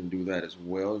whole, you can do that as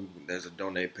well. There's a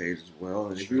donate page as well.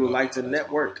 And if you would like to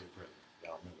network,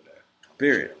 y'all remember that.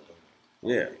 Period.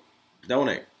 Yeah.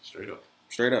 Donate. Straight up.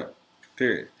 Straight up.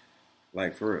 Period.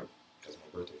 Like, for real. That's my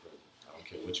birthday present. I don't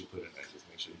care what you put in there. Just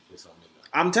make sure you put something in there.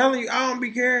 I'm telling you, I don't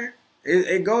be caring.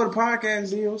 It go to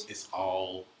podcast deals. It's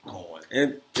all going.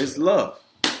 It's love.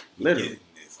 Literally.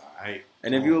 This, all right?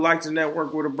 And if you would like to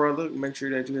network with a brother, make sure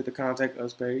that you hit the contact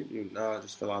us page. You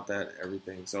just fill out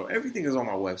everything. So everything is on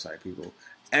my website, people.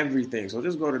 Everything. So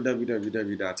just go to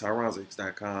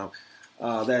www.tyronzahicks.com.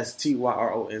 That's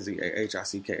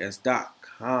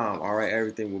TYRONZAHICKS.com. All right,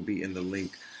 everything will be in the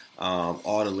link.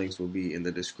 All the links will be in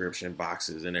the description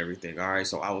boxes and everything. All right,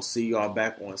 so I will see y'all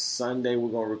back on Sunday. We're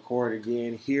going to record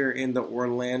again here in the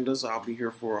Orlandos. I'll be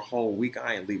here for a whole week.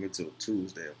 I ain't leaving till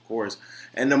Tuesday, of course.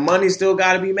 And the money still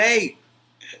got to be made.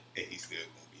 And he's still going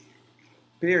to be here.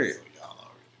 Period. So y'all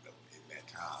already know in that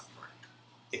time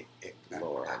frame.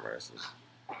 Lord have mercy.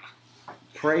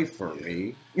 Pray for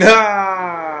me.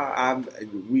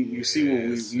 You see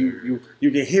what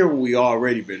you can hear what we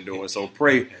already been doing. So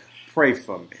pray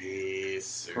for me. Yes,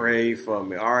 sir. Pray for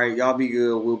me. All right, y'all be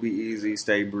good. We'll be easy.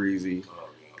 Stay breezy.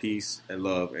 Peace and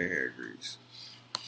love and hair grease.